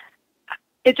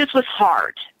it just was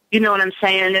hard. You know what I'm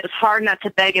saying? It was hard not to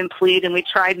beg and plead, and we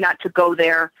tried not to go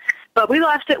there. But we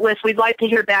left it with, we'd like to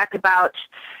hear back about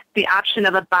the option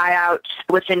of a buyout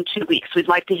within 2 weeks. We'd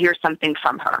like to hear something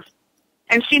from her.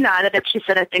 And she nodded, and she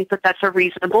said, I think that that's a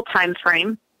reasonable time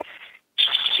frame.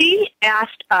 She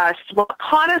asked us, what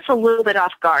caught us a little bit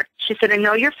off guard. She said, I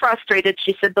know you're frustrated.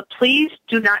 She said, but please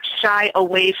do not shy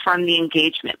away from the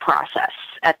engagement process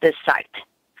at this site.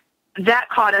 That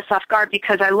caught us off guard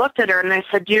because I looked at her and I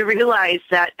said, do you realize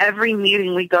that every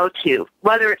meeting we go to,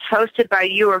 whether it's hosted by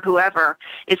you or whoever,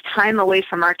 is time away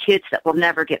from our kids that we'll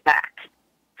never get back?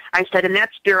 I said, and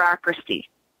that's bureaucracy.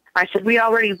 I said, we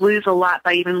already lose a lot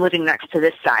by even living next to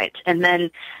this site. And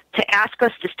then to ask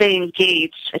us to stay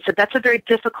engaged, I said, that's a very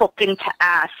difficult thing to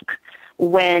ask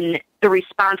when the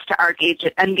response to our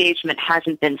engagement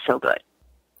hasn't been so good.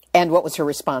 And what was her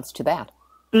response to that?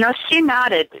 No, she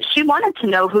nodded. She wanted to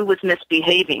know who was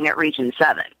misbehaving at Region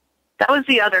 7. That was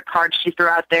the other card she threw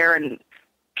out there, and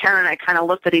Karen and I kind of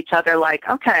looked at each other like,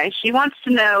 okay, she wants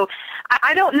to know.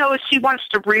 I don't know if she wants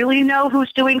to really know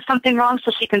who's doing something wrong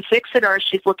so she can fix it, or if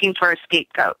she's looking for a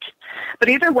scapegoat. But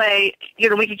either way,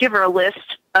 we could give her a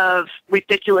list of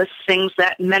ridiculous things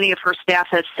that many of her staff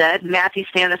have said, Matthew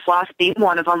Stanislaus being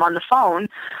one of them on the phone.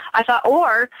 I thought,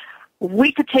 or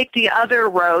we could take the other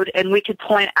road and we could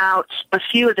point out a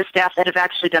few of the staff that have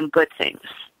actually done good things.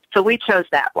 So we chose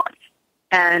that one.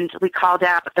 And we called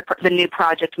out the new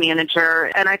project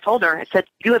manager, and I told her, I said,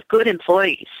 you have good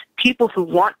employees, people who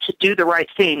want to do the right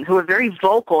thing, who are very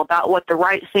vocal about what the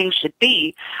right thing should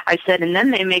be. I said, and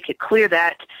then they make it clear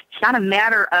that it's not a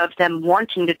matter of them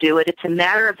wanting to do it, it's a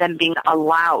matter of them being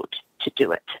allowed to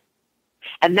do it.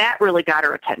 And that really got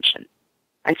her attention.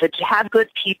 I said, you have good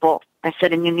people. I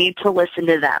said, and you need to listen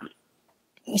to them.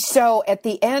 So at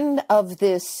the end of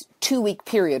this 2-week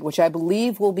period, which I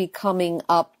believe will be coming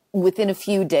up within a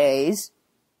few days,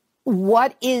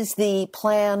 what is the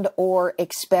planned or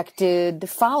expected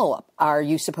follow-up? Are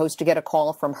you supposed to get a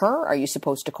call from her? Are you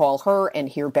supposed to call her and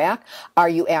hear back? Are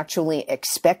you actually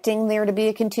expecting there to be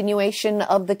a continuation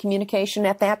of the communication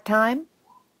at that time?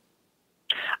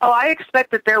 Oh, I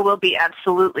expect that there will be,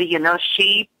 absolutely. You know,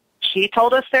 she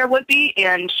told us there would be,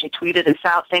 and she tweeted us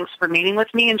out, thanks for meeting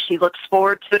with me, and she looks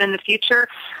forward to it in the future.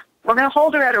 We're going to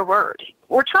hold her at her word.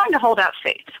 We're trying to hold out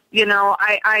faith. You know,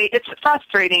 it's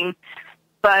frustrating,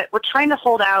 but we're trying to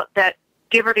hold out that,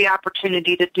 give her the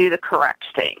opportunity to do the correct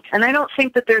thing. And I don't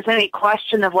think that there's any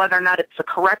question of whether or not it's the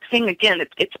correct thing. Again,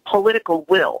 it's political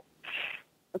will.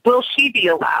 Will she be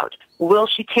allowed? Will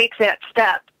she take that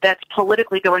step that's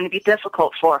politically going to be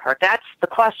difficult for her? That's the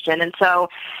question. And so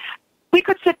we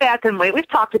could sit back and wait. We've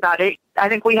talked about it. I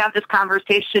think we have this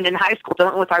conversation in high school,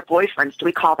 don't we, with our boyfriends. Do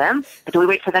we call them, or do we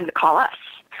wait for them to call us?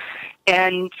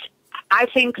 And I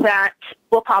think that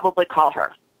we'll probably call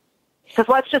her. Because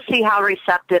let's just see how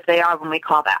receptive they are when we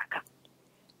call back.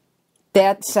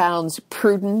 That sounds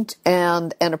prudent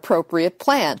and an appropriate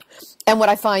plan. And what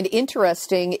I find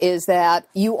interesting is that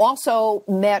you also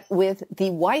met with the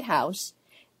White House,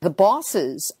 the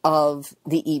bosses of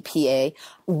the EPA.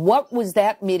 What was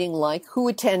that meeting like? Who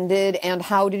attended, and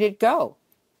how did it go?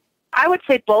 I would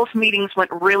say both meetings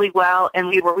went really well, and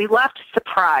we left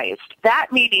surprised. That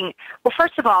meeting, well,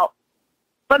 first of all,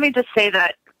 let me just say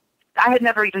that I had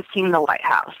never even seen the White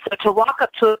House. So to walk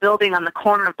up to a building on the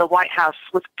corner of the White House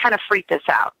was kind of freaked us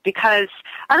out, because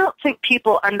I don't think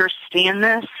people understand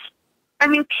this. I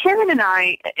mean, Karen and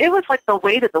I, it was like the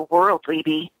weight of the world,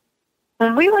 Libby.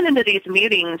 When we went into these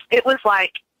meetings, it was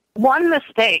like one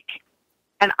mistake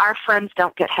and our friends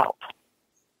don't get help.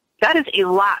 That is a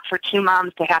lot for two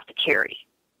moms to have to carry.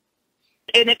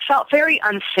 And it felt very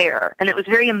unfair, and it was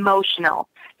very emotional,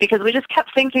 because we just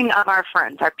kept thinking of our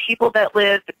friends, our people that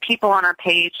live, the people on our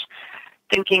page,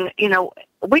 thinking, you know,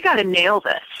 we got to nail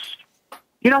this.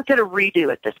 You don't get a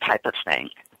redo at this type of thing.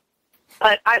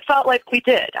 But I felt like we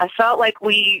did. I felt like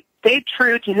we stayed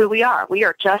true to who we are. We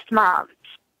are just moms.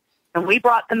 And we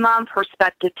brought the mom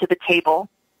perspective to the table.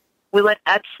 We let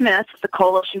Ed Smith, the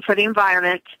Coalition for the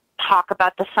Environment, talk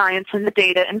about the science and the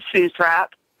data and FUSRAP.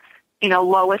 You know,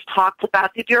 Lois talked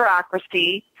about the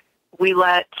bureaucracy. We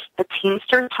let the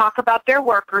Teamsters talk about their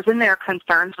workers and their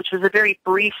concerns, which was a very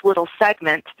brief little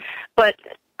segment. But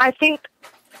I think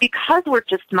because we're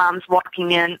just moms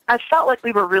walking in, I felt like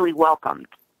we were really welcomed.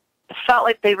 I felt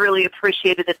like they really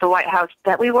appreciated at the White House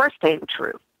that we were staying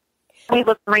true. We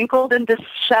looked wrinkled and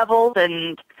disheveled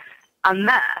and a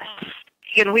mess.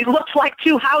 You know, we looked like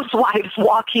two housewives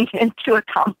walking into a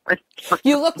conference room.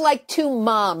 You look like two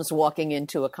moms walking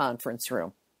into a conference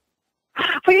room.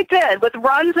 We did, with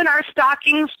runs in our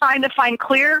stockings, trying to find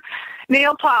clear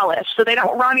nail polish so they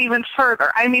don't run even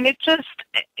further. I mean,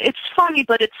 it's funny,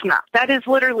 but it's not. That is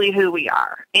literally who we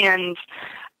are. And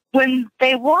when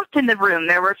they walked in the room,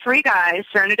 there were 3 guys,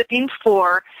 there ended up being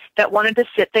 4, that wanted to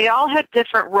sit. They all had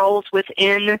different roles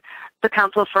within the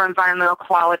Council for Environmental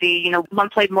Quality. You know, one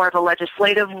played more of a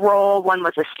legislative role, one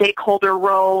was a stakeholder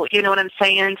role, you know what I'm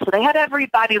saying? So they had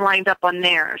everybody lined up on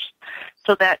theirs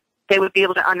so that they would be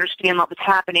able to understand what was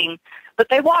happening. But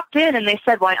they walked in and they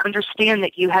said, well, I understand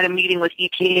that you had a meeting with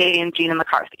EPA and Gina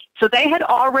McCarthy. So they had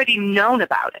already known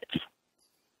about it.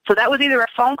 So that was either a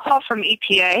phone call from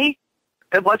EPA,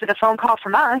 it wasn't a phone call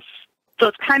from us. So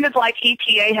it's kind of like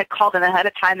EPA had called them ahead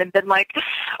of time and been like,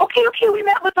 okay, we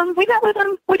met with them, we did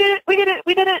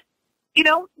it, you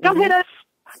know, don't hit us.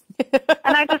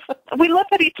 And we look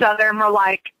at each other and we're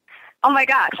like, oh my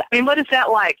gosh, I mean, what is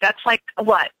that like? That's like,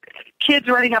 what? Kids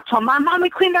running up to them, Mom, we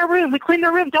cleaned our room,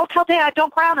 don't tell Dad,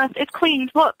 don't ground us, it's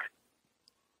cleaned, look.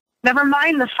 Never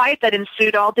mind the fight that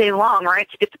ensued all day long, right,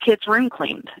 to get the kids' room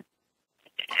cleaned.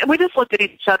 We just looked at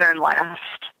each other and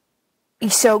laughed.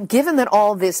 So given that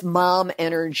all this mom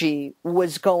energy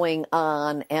was going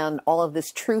on and all of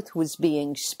this truth was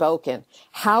being spoken,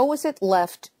 how was it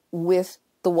left with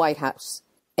the White House?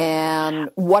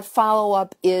 And what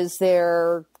follow-up is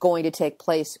there going to take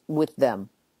place with them?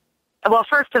 Well,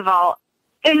 first of all,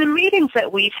 in the meetings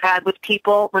that we've had with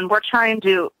people, when we're trying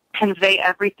to convey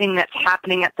everything that's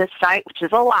happening at this site, which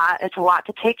is a lot, it's a lot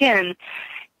to take in,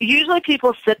 usually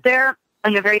people sit there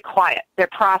and they're very quiet. They're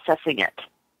processing it.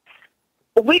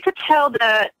 We could tell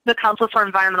that the Council for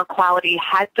Environmental Quality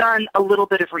had done a little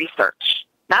bit of research.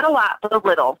 Not a lot, but a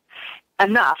little.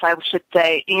 Enough, I should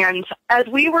say. And as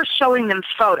we were showing them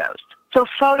photos, So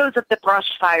photos of the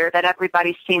brush fire that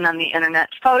everybody's seen on the internet,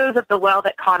 photos of the well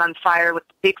that caught on fire with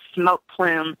the big smoke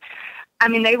plume. I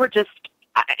mean, they were just,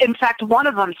 in fact, one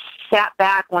of them sat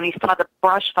back when he saw the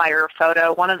brush fire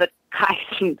photo. One of the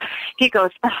guys, he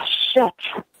goes, oh, shit.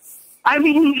 I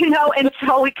mean, you know, and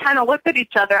so we kind of looked at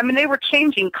each other. I mean, they were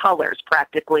changing colors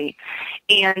practically.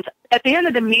 And at the end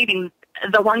of the meeting,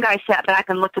 the one guy sat back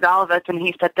and looked at all of us, and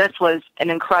he said, this was an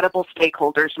incredible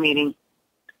stakeholders meeting.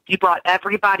 You brought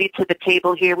everybody to the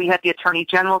table here. We had the Attorney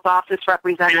General's office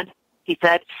represented. He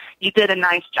said, you did a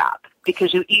nice job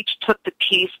because you each took the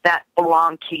piece that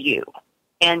belonged to you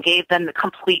and gave them the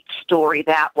complete story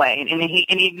that way. And he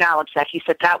acknowledged that. He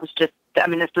said that was just, I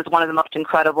mean, this was one of the most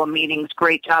incredible meetings.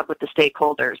 Great job with the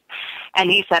stakeholders. And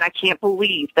he said, I can't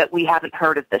believe that we haven't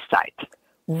heard of this site.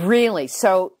 Really?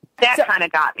 So that kind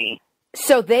of got me.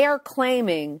 So they are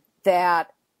claiming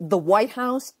that the White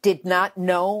House did not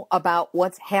know about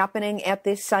what's happening at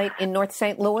this site in North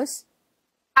St. Louis?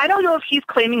 I don't know if he's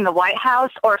claiming the White House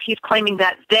or if he's claiming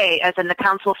that they, as in the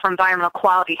Council for Environmental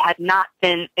Quality, had not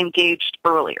been engaged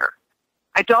earlier.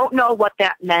 I don't know what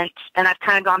that meant, and I've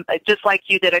kind of gone, just like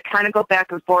you did, I kind of go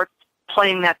back and forth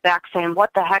playing that back saying, what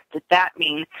the heck did that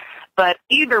mean? But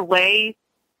either way,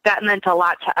 that meant a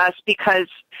lot to us because,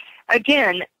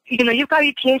 again, you know, you've got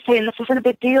EPA saying this isn't a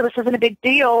big deal, this isn't a big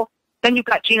deal. Then you've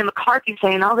got Gina McCarthy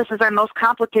saying, oh, this is our most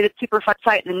complicated Superfund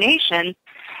site in the nation.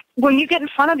 When you get in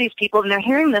front of these people and they're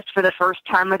hearing this for the first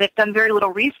time or they've done very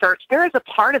little research, there is a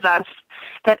part of us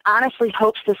that honestly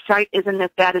hopes this site isn't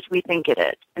as bad as we think it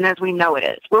is and as we know it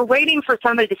is. We're waiting for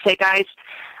somebody to say, guys,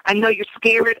 I know you're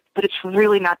scared, but it's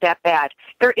really not that bad.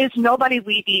 There is nobody,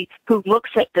 Libby, who looks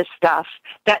at this stuff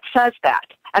that says that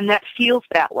and that feels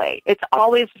that way. It's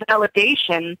always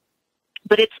validation,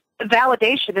 but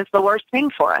validation is the worst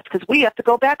thing for us because we have to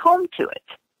go back home to it.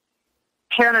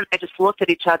 Karen and I just looked at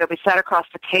each other. We sat across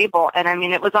the table, and, I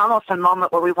mean, it was almost a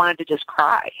moment where we wanted to just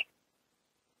cry.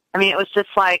 I mean, it was just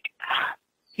like,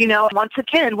 you know, once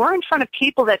again, we're in front of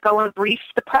people that go and brief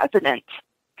the president.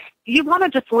 You want to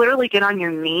just literally get on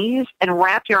your knees and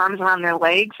wrap your arms around their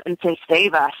legs and say,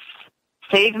 save us,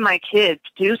 save my kids,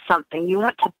 do something. You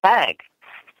want to beg.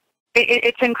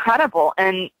 It's incredible,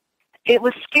 and it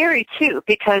was scary, too,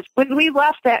 because when we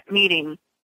left that meeting,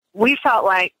 we felt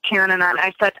like, Karen and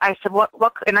I said, what,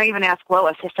 and I even asked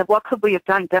Lois, I said, what could we have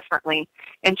done differently?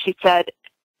 And she said,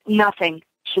 nothing.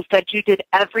 She said, you did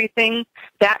everything.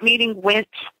 That meeting went,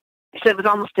 she said it was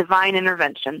almost divine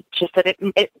intervention. She said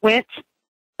it went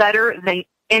better than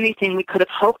anything we could have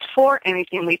hoped for,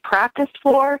 anything we practiced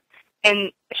for.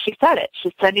 And she said it.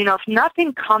 She said, you know, if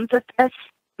nothing comes of this,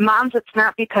 moms, it's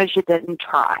not because you didn't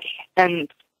try.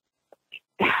 And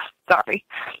sorry.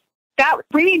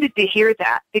 We needed to hear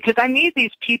that because I need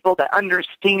these people to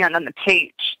understand on the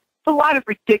page. There's a lot of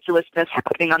ridiculousness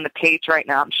happening on the page right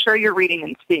now. I'm sure you're reading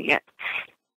and seeing it.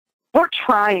 We're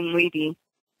trying, Libby.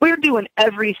 We're doing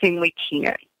everything we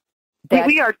can.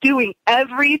 We are doing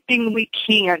everything we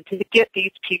can to get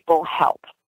these people help.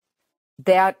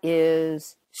 That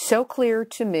is so clear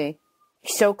to me,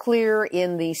 so clear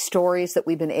in the stories that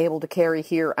we've been able to carry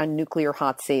here on Nuclear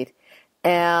Hot Seat.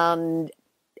 And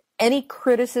any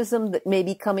criticism that may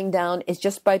be coming down is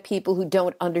just by people who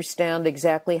don't understand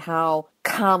exactly how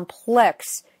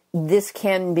complex this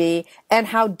can be and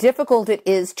how difficult it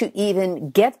is to even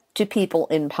get to people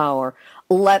in power,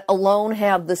 let alone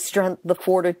have the strength, the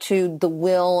fortitude, the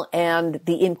will, and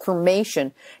the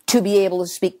information to be able to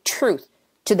speak truth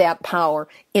to that power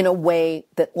in a way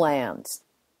that lands.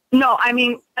 No, I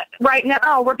mean, right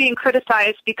now we're being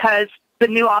criticized because the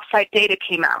new offsite data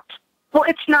came out. Well,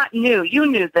 it's not new. You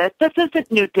knew this. This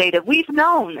isn't new data. We've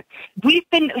known. We've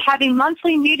been having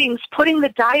monthly meetings, putting the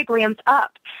diagrams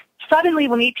up. Suddenly,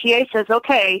 when EPA says,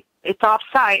 okay, it's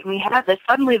off-site, and we have this,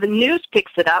 suddenly the news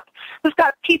picks it up. We've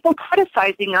got people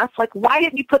criticizing us, like, why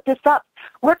didn't you put this up?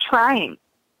 We're trying.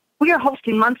 We are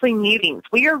hosting monthly meetings.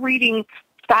 We are reading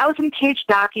 1,000-page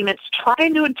documents,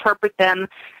 trying to interpret them,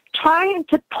 trying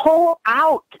to pull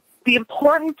out the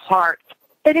important parts.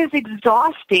 It is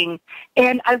exhausting,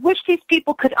 and I wish these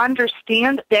people could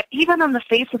understand that even on the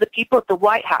face of the people at the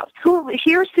White House, who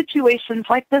hear situations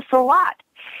like this a lot,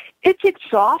 it's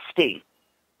exhausting.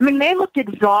 I mean, they looked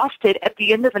exhausted at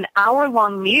the end of an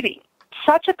hour-long meeting.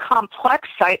 Such a complex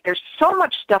site. There's so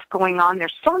much stuff going on.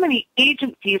 There's so many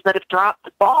agencies that have dropped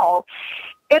the ball.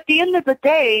 At the end of the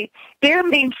day, their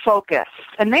main focus,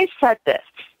 and they said this,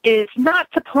 is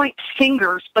not to point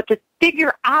fingers, but to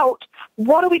figure out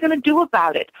what are we going to do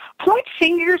about it. Point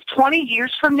fingers 20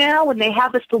 years from now when they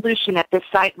have a solution at this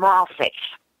site and we're all safe.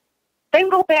 Then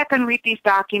go back and read these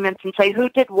documents and say who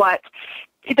did what.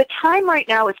 The time right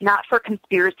now is not for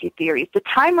conspiracy theories. The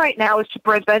time right now is to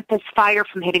prevent this fire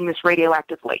from hitting this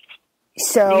radioactive waste.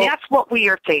 And that's what we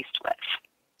are faced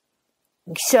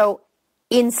with. So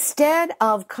instead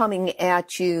of coming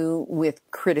at you with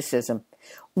criticism,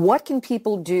 what can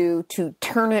people do to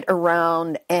turn it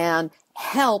around and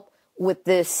help with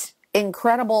this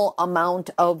incredible amount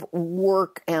of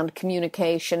work and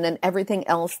communication and everything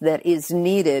else that is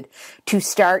needed to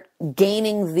start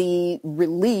gaining the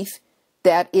relief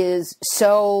that is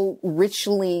so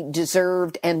richly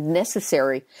deserved and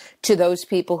necessary to those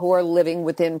people who are living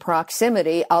within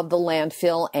proximity of the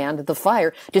landfill and the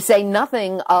fire, to say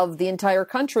nothing of the entire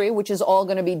country, which is all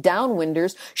going to be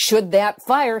downwinders should that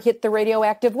fire hit the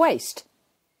radioactive waste?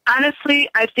 Honestly,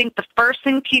 I think the first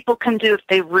thing people can do if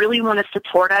they really want to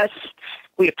support us,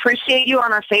 we appreciate you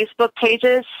on our Facebook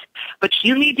pages, but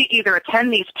you need to either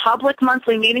attend these public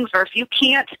monthly meetings, or if you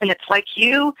can't and it's like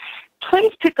you,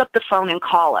 please pick up the phone and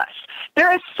call us.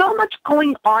 There is so much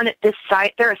going on at this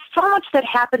site. There is so much that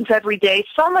happens every day,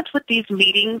 so much with these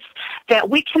meetings that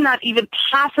we cannot even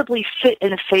possibly fit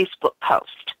in a Facebook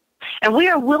post. And we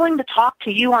are willing to talk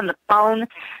to you on the phone.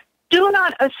 Do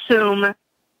not assume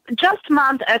Just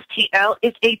Moms STL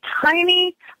is a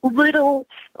tiny little,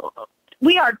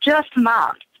 we are just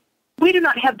moms. We do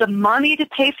not have the money to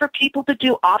pay for people to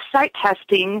do off-site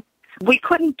testing. We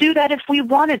couldn't do that if we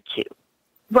wanted to.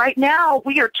 Right now,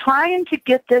 we are trying to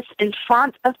get this in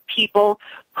front of people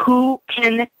who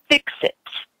can fix it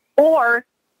or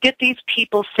get these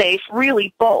people safe,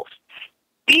 really both.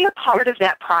 Be a part of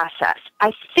that process.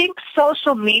 I think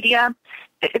social media,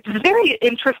 it's a very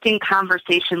interesting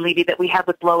conversation, Levy, that we had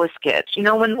with Lois Gibbs. You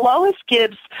know, when Lois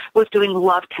Gibbs was doing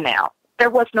Love Canal, there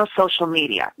was no social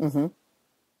media. Mm-hmm.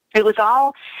 It was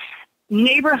all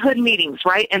neighborhood meetings,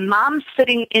 right? And moms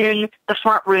sitting in the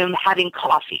front room having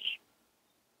coffee.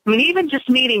 I mean, even just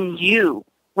meeting you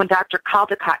when Dr.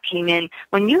 Caldecott came in,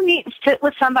 when you meet and sit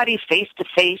with somebody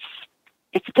face-to-face,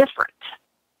 it's different.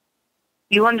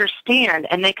 You understand,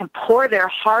 and they can pour their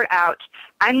heart out.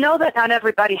 I know that not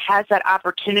everybody has that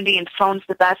opportunity, and phone's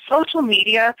the best. Social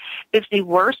media is the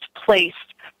worst place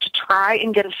to try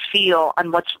and get a feel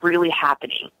on what's really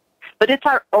happening. But it's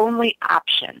our only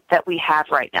option that we have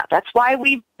right now. That's why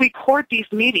we record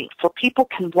these meetings, so people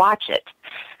can watch it.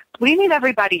 We need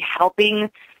everybody helping.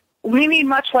 We need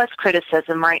much less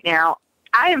criticism right now.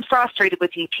 I am frustrated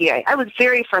with EPA. I was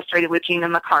very frustrated with Gina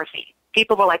McCarthy.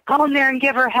 People were like, go in there and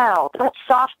give her hell. Don't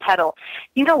soft pedal.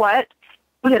 You know what?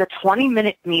 We had a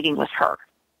 20-minute meeting with her,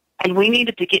 and we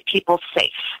needed to get people safe.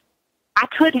 I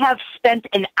could have spent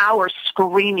an hour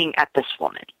screaming at this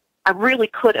woman. I really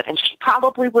could have, and she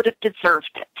probably would have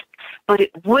deserved it. But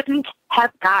it wouldn't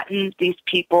have gotten these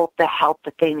people the help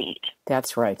that they need.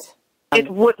 That's right.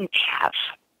 It wouldn't have.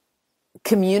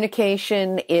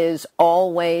 Communication is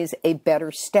always a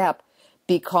better step,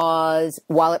 because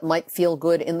while it might feel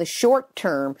good in the short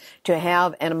term to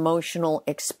have an emotional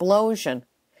explosion,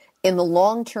 in the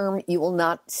long term, you will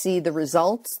not see the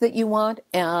results that you want.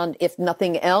 And if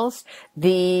nothing else,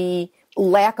 the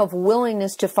lack of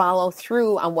willingness to follow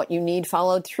through on what you need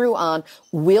followed through on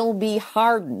will be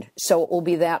hardened. So it will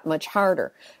be that much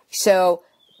harder. So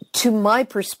to my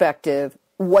perspective,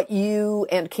 what you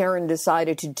and Karen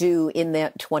decided to do in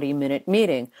that 20-minute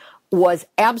meeting was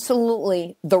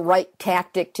absolutely the right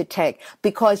tactic to take,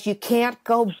 because you can't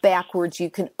go backwards, you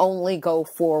can only go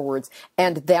forwards,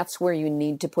 and that's where you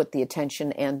need to put the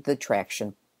attention and the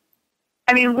traction.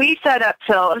 I mean, we sat up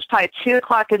till, it was probably 2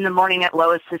 o'clock in the morning at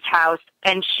Lois's house,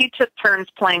 and she took turns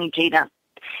playing Gina.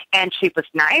 And she was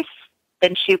nice,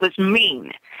 and she was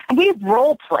mean. And we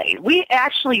role-played. We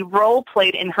actually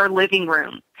role-played in her living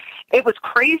room. It was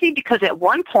crazy because at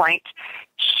one point,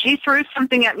 she threw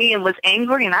something at me and was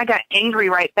angry, and I got angry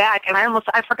right back. And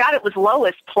I forgot it was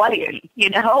Lois playing, you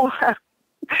know,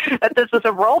 that this was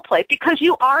a role play, because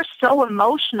you are so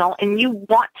emotional and you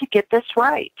want to get this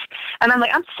right. And I'm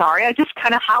like, I'm sorry, I just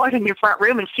kind of hollered in your front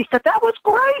room. And she said, that was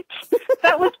great.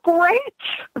 That was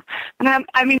great. And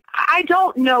I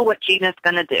don't know what Gina's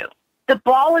going to do. The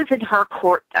ball is in her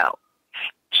court, though.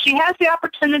 She has the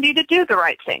opportunity to do the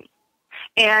right thing.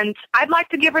 And I'd like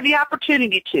to give her the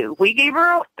opportunity to. We gave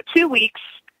her 2 weeks.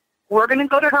 We're going to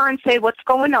go to her and say what's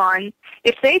going on.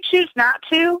 If they choose not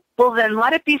to, well, then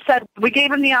let it be said we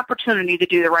gave them the opportunity to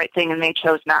do the right thing and they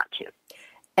chose not to.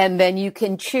 And then you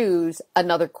can choose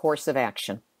another course of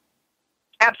action.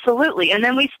 Absolutely. And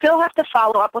then we still have to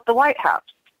follow up with the White House.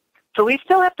 So we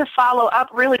still have to follow up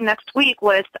really next week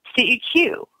with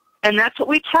CEQ. And that's what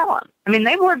we tell them. I mean,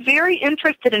 they were very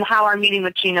interested in how our meeting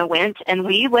with Gina went, and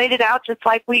we laid it out just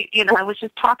like I was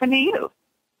just talking to you.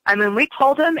 I mean, we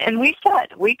told him and we said,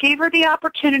 we gave her the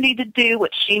opportunity to do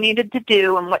what she needed to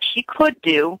do and what she could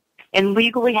do and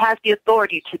legally has the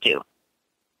authority to do.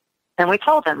 And we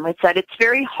told him, we said, it's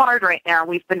very hard right now.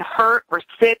 We've been hurt, we're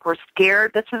sick, we're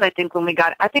scared. This is, I think,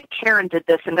 I think Karen did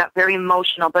this and got very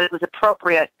emotional, but it was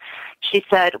appropriate. She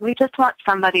said, we just want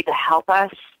somebody to help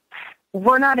us.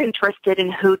 We're not interested in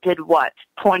who did what,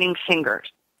 pointing fingers.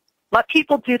 Let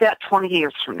people do that 20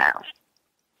 years from now.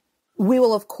 We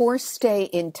will, of course, stay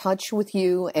in touch with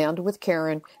you and with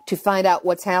Karen to find out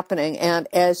what's happening. And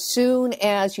as soon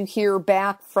as you hear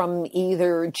back from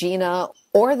either Gina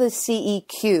or the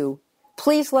CEQ,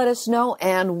 please let us know,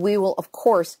 and we will, of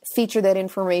course, feature that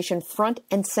information front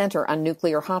and center on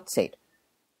Nuclear Hot Seat.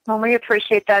 Well, we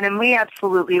appreciate that, and we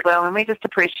absolutely will, and we just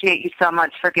appreciate you so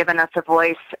much for giving us a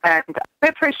voice, and we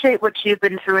appreciate what you've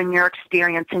been through in your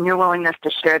experience and your willingness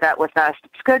to share that with us.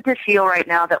 It's good to feel right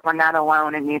now that we're not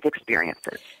alone in these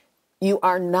experiences. You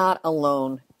are not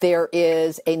alone. There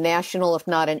is a national, if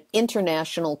not an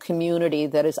international community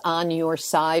that is on your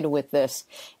side with this,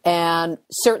 and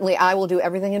certainly I will do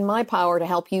everything in my power to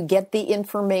help you get the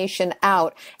information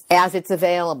out as it's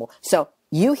available. So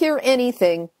you hear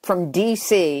anything from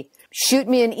D.C., shoot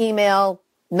me an email,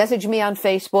 message me on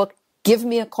Facebook, give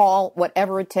me a call,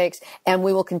 whatever it takes, and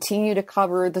we will continue to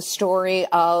cover the story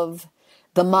of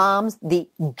the moms, the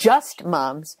just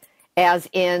moms, as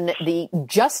in the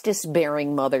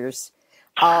justice-bearing mothers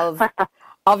of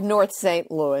North St.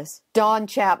 Louis. Dawn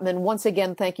Chapman, once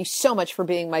again, thank you so much for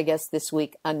being my guest this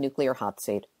week on Nuclear Hot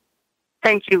Seat.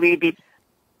 Thank you, Libby.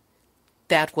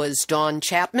 That was Dawn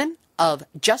Chapman of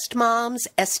Just Moms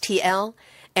STL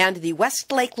and the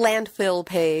Westlake Landfill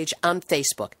page on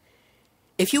Facebook.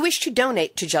 If you wish to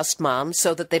donate to Just Moms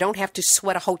so that they don't have to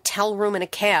sweat a hotel room and a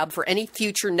cab for any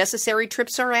future necessary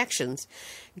trips or actions,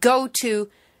 go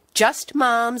to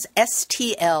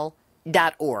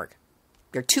justmomsstl.org.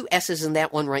 There are two S's in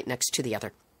that one right next to the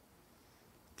other.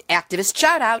 Activist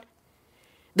shout out.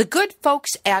 The good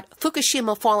folks at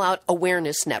Fukushima Fallout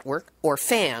Awareness Network, or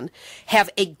FAN, have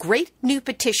a great new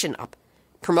petition up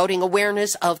promoting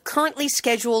awareness of currently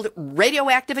scheduled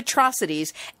radioactive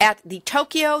atrocities at the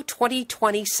Tokyo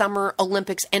 2020 Summer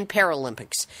Olympics and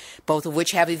Paralympics, both of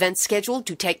which have events scheduled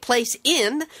to take place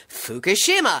in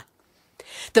Fukushima.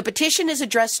 The petition is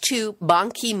addressed to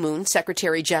Ban Ki-moon,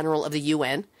 Secretary General of the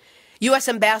UN, U.S.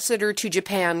 Ambassador to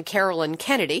Japan Carolyn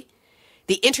Kennedy,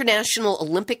 the International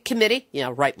Olympic Committee,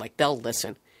 yeah, right, like they'll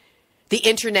listen, the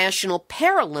International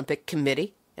Paralympic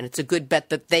Committee, and it's a good bet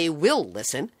that they will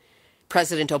listen,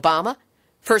 President Obama,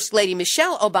 First Lady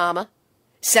Michelle Obama,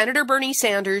 Senator Bernie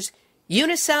Sanders,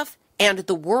 UNICEF, and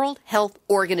the World Health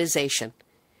Organization.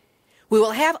 We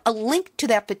will have a link to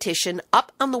that petition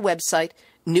up on the website,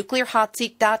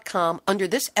 nuclearhotseat.com, under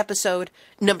this episode,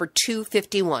 number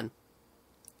 251.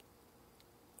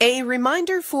 A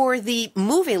reminder for the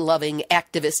movie-loving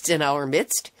activists in our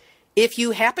midst, if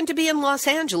you happen to be in Los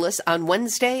Angeles on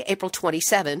Wednesday, April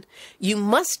 27, you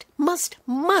must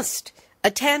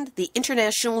attend the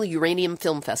International Uranium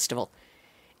Film Festival.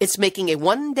 It's making a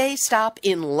one-day stop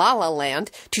in La La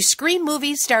Land to screen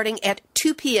movies starting at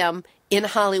 2 p.m. in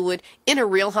Hollywood in a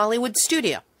real Hollywood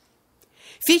studio.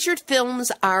 Featured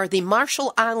films are the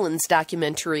Marshall Islands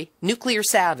documentary, Nuclear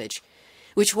Savage,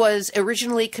 which was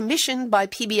originally commissioned by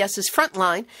PBS's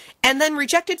Frontline and then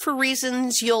rejected for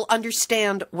reasons you'll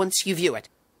understand once you view it.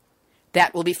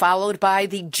 That will be followed by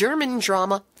the German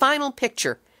drama Final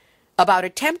Picture, about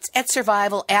attempts at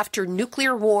survival after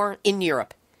nuclear war in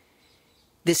Europe.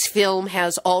 This film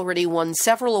has already won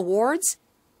several awards,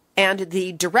 and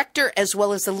the director as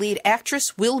well as the lead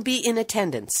actress will be in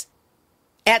attendance.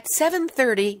 At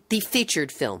 7:30, the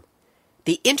featured film,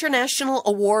 the international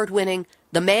award-winning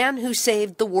The Man Who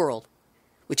Saved the World,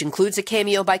 which includes a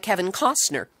cameo by Kevin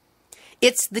Costner.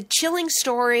 It's the chilling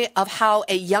story of how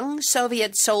a young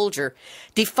Soviet soldier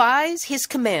defies his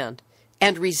command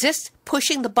and resists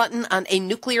pushing the button on a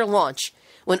nuclear launch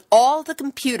when all the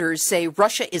computers say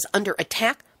Russia is under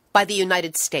attack by the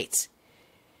United States.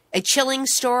 A chilling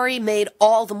story made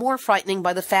all the more frightening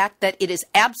by the fact that it is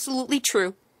absolutely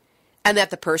true and that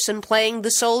the person playing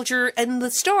the soldier in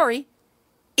the story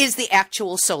is the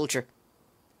actual soldier.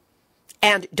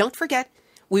 And don't forget,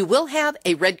 we will have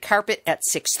a red carpet at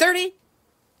 6:30,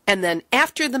 and then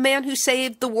after The Man Who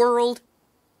Saved the World,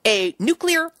 a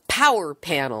nuclear power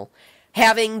panel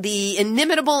having the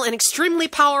inimitable and extremely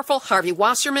powerful Harvey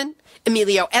Wasserman,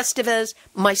 Emilio Estevez,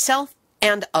 myself,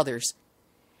 and others.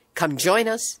 Come join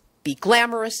us, be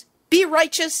glamorous, be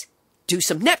righteous, do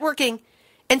some networking,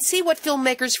 and see what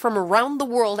filmmakers from around the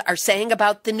world are saying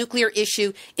about the nuclear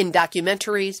issue in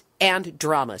documentaries and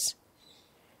dramas.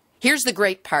 Here's the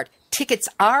great part. Tickets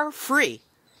are free,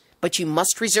 but you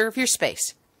must reserve your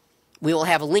space. We will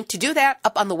have a link to do that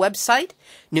up on the website,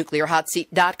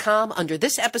 nuclearhotseat.com, under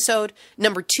this episode,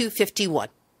 number 251.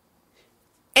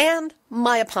 And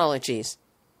my apologies.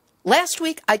 Last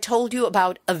week, I told you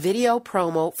about a video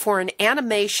promo for an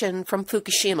animation from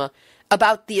Fukushima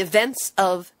about the events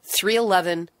of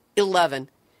 3/11/11,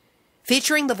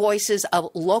 featuring the voices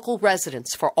of local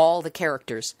residents for all the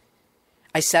characters.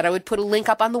 I said I would put a link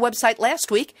up on the website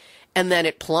last week, and then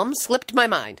it plumb slipped my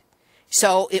mind.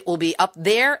 So it will be up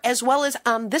there as well as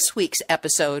on this week's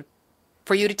episode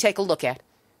for you to take a look at.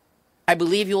 I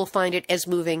believe you will find it as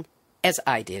moving as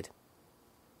I did.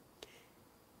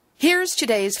 Here's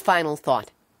today's final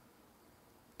thought.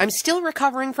 I'm still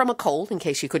recovering from a cold, in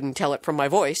case you couldn't tell it from my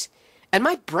voice, and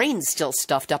my brain's still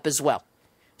stuffed up as well.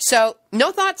 So,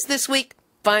 no thoughts this week,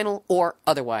 final or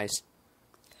otherwise.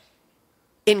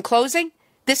 In closing,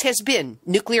 this has been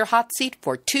Nuclear Hot Seat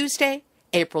for Tuesday,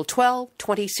 April 12,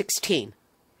 2016.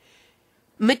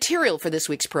 Material for this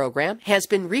week's program has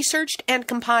been researched and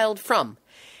compiled from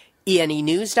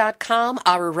ENEnews.com,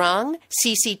 Arirang,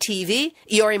 CCTV,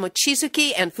 Iori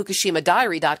Mochizuki, and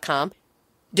FukushimaDiary.com,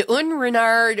 De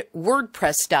Renard,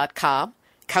 WordPress.com,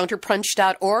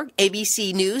 Counterpunch.org,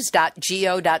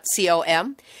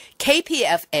 abcnews.go.com,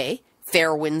 KPFA,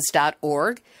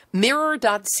 Fairwinds.org,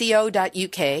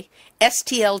 Mirror.co.uk,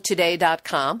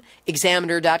 STLtoday.com,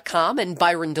 Examiner.com, and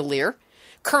Byron DeLear,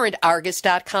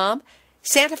 CurrentArgus.com,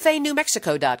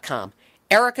 SantaFeNewMexico.com,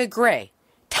 Erica Gray,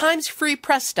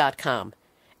 TimesFreePress.com,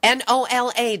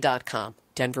 NOLA.com,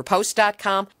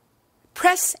 DenverPost.com,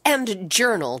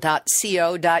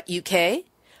 PressAndJournal.co.uk,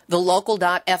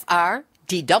 TheLocal.fr,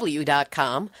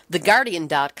 DW.com,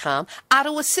 TheGuardian.com,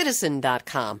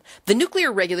 OttawaCitizen.com, the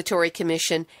Nuclear Regulatory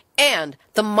Commission, and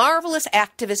the marvelous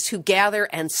activists who gather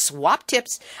and swap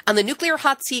tips on the Nuclear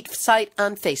Hot Seat site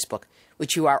on Facebook,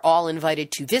 which you are all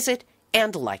invited to visit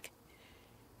and like.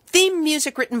 Theme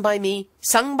music written by me,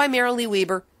 sung by Marilee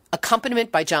Weber,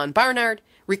 accompaniment by John Barnard,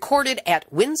 recorded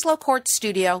at Winslow Court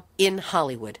Studio in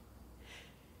Hollywood.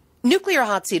 Nuclear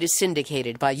Hot Seat is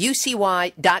syndicated by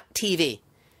UCY.TV,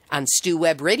 on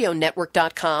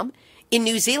StewWebRadioNetwork.com, in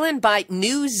New Zealand by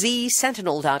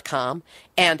NewZSentinel.com,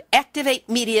 and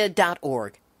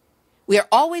ActivateMedia.org. We are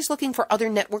always looking for other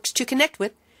networks to connect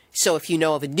with, so if you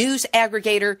know of a news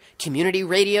aggregator, community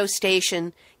radio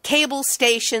station, cable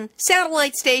station,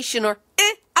 satellite station, or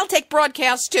I'll take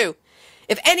broadcast too.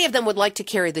 If any of them would like to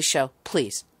carry the show,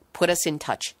 please put us in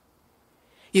touch.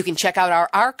 You can check out our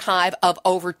archive of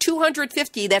over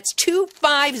 250, that's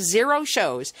 250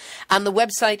 shows, on the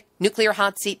website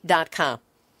nuclearhotseat.com.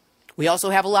 We also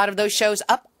have a lot of those shows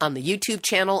up on the YouTube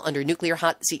channel under Nuclear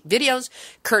Hot Seat Videos,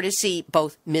 courtesy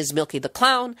both Ms. Milky the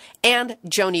Clown and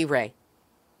Joni Ray.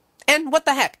 And what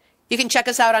the heck, you can check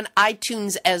us out on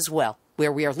iTunes as well,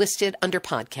 where we are listed under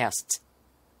podcasts.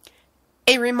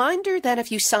 A reminder that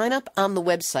if you sign up on the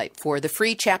website for the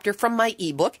free chapter from my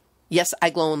ebook, Yes, I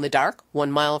Glow in the Dark,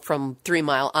 1 mile from 3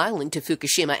 Mile Island to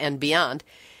Fukushima and beyond,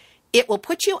 it will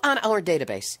put you on our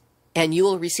database, and you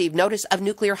will receive notice of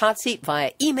Nuclear Hot Seat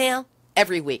via email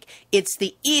every week. It's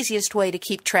the easiest way to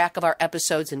keep track of our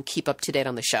episodes and keep up to date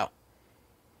on the show.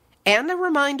 And a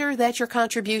reminder that your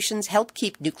contributions help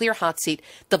keep Nuclear Hot Seat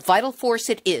the vital force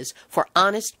it is for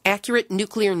honest, accurate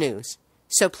nuclear news.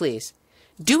 So please,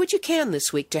 do what you can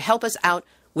this week to help us out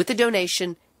with a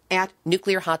donation at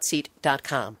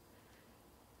nuclearhotseat.com.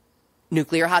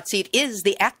 Nuclear Hot Seat is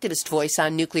the activist voice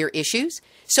on nuclear issues,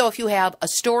 so if you have a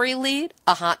story lead,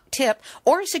 a hot tip,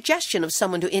 or a suggestion of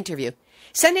someone to interview,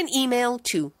 send an email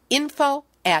to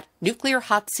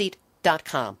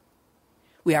info@nuclearhotseat.com.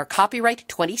 We are copyright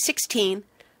 2016,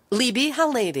 Libby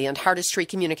Halevi and Hardestry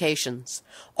Communications.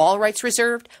 All rights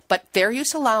reserved, but fair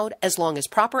use allowed as long as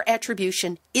proper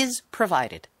attribution is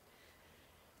provided.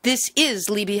 This is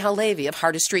Libby Halevi of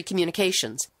Hardestry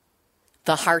Communications,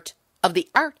 the heart of the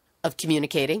art of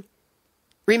communicating,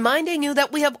 reminding you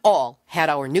that we have all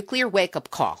had our nuclear wake-up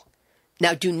call.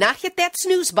 Now do not hit that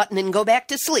snooze button and go back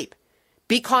to sleep,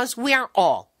 because we are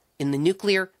all in the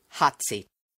Nuclear Hot Seat.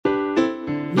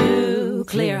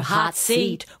 Nuclear hot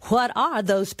seat, what are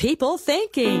those people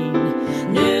thinking?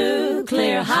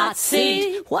 Nuclear hot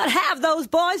seat, what have those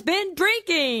boys been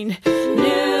drinking?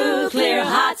 Nuclear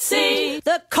hot seat,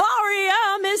 the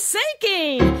corium is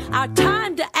sinking. Our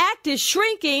time to act is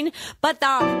shrinking, but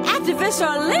our activists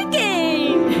are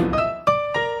linking.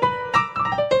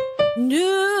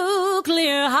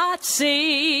 Nuclear hot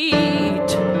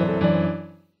seat,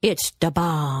 it's the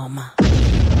bomb.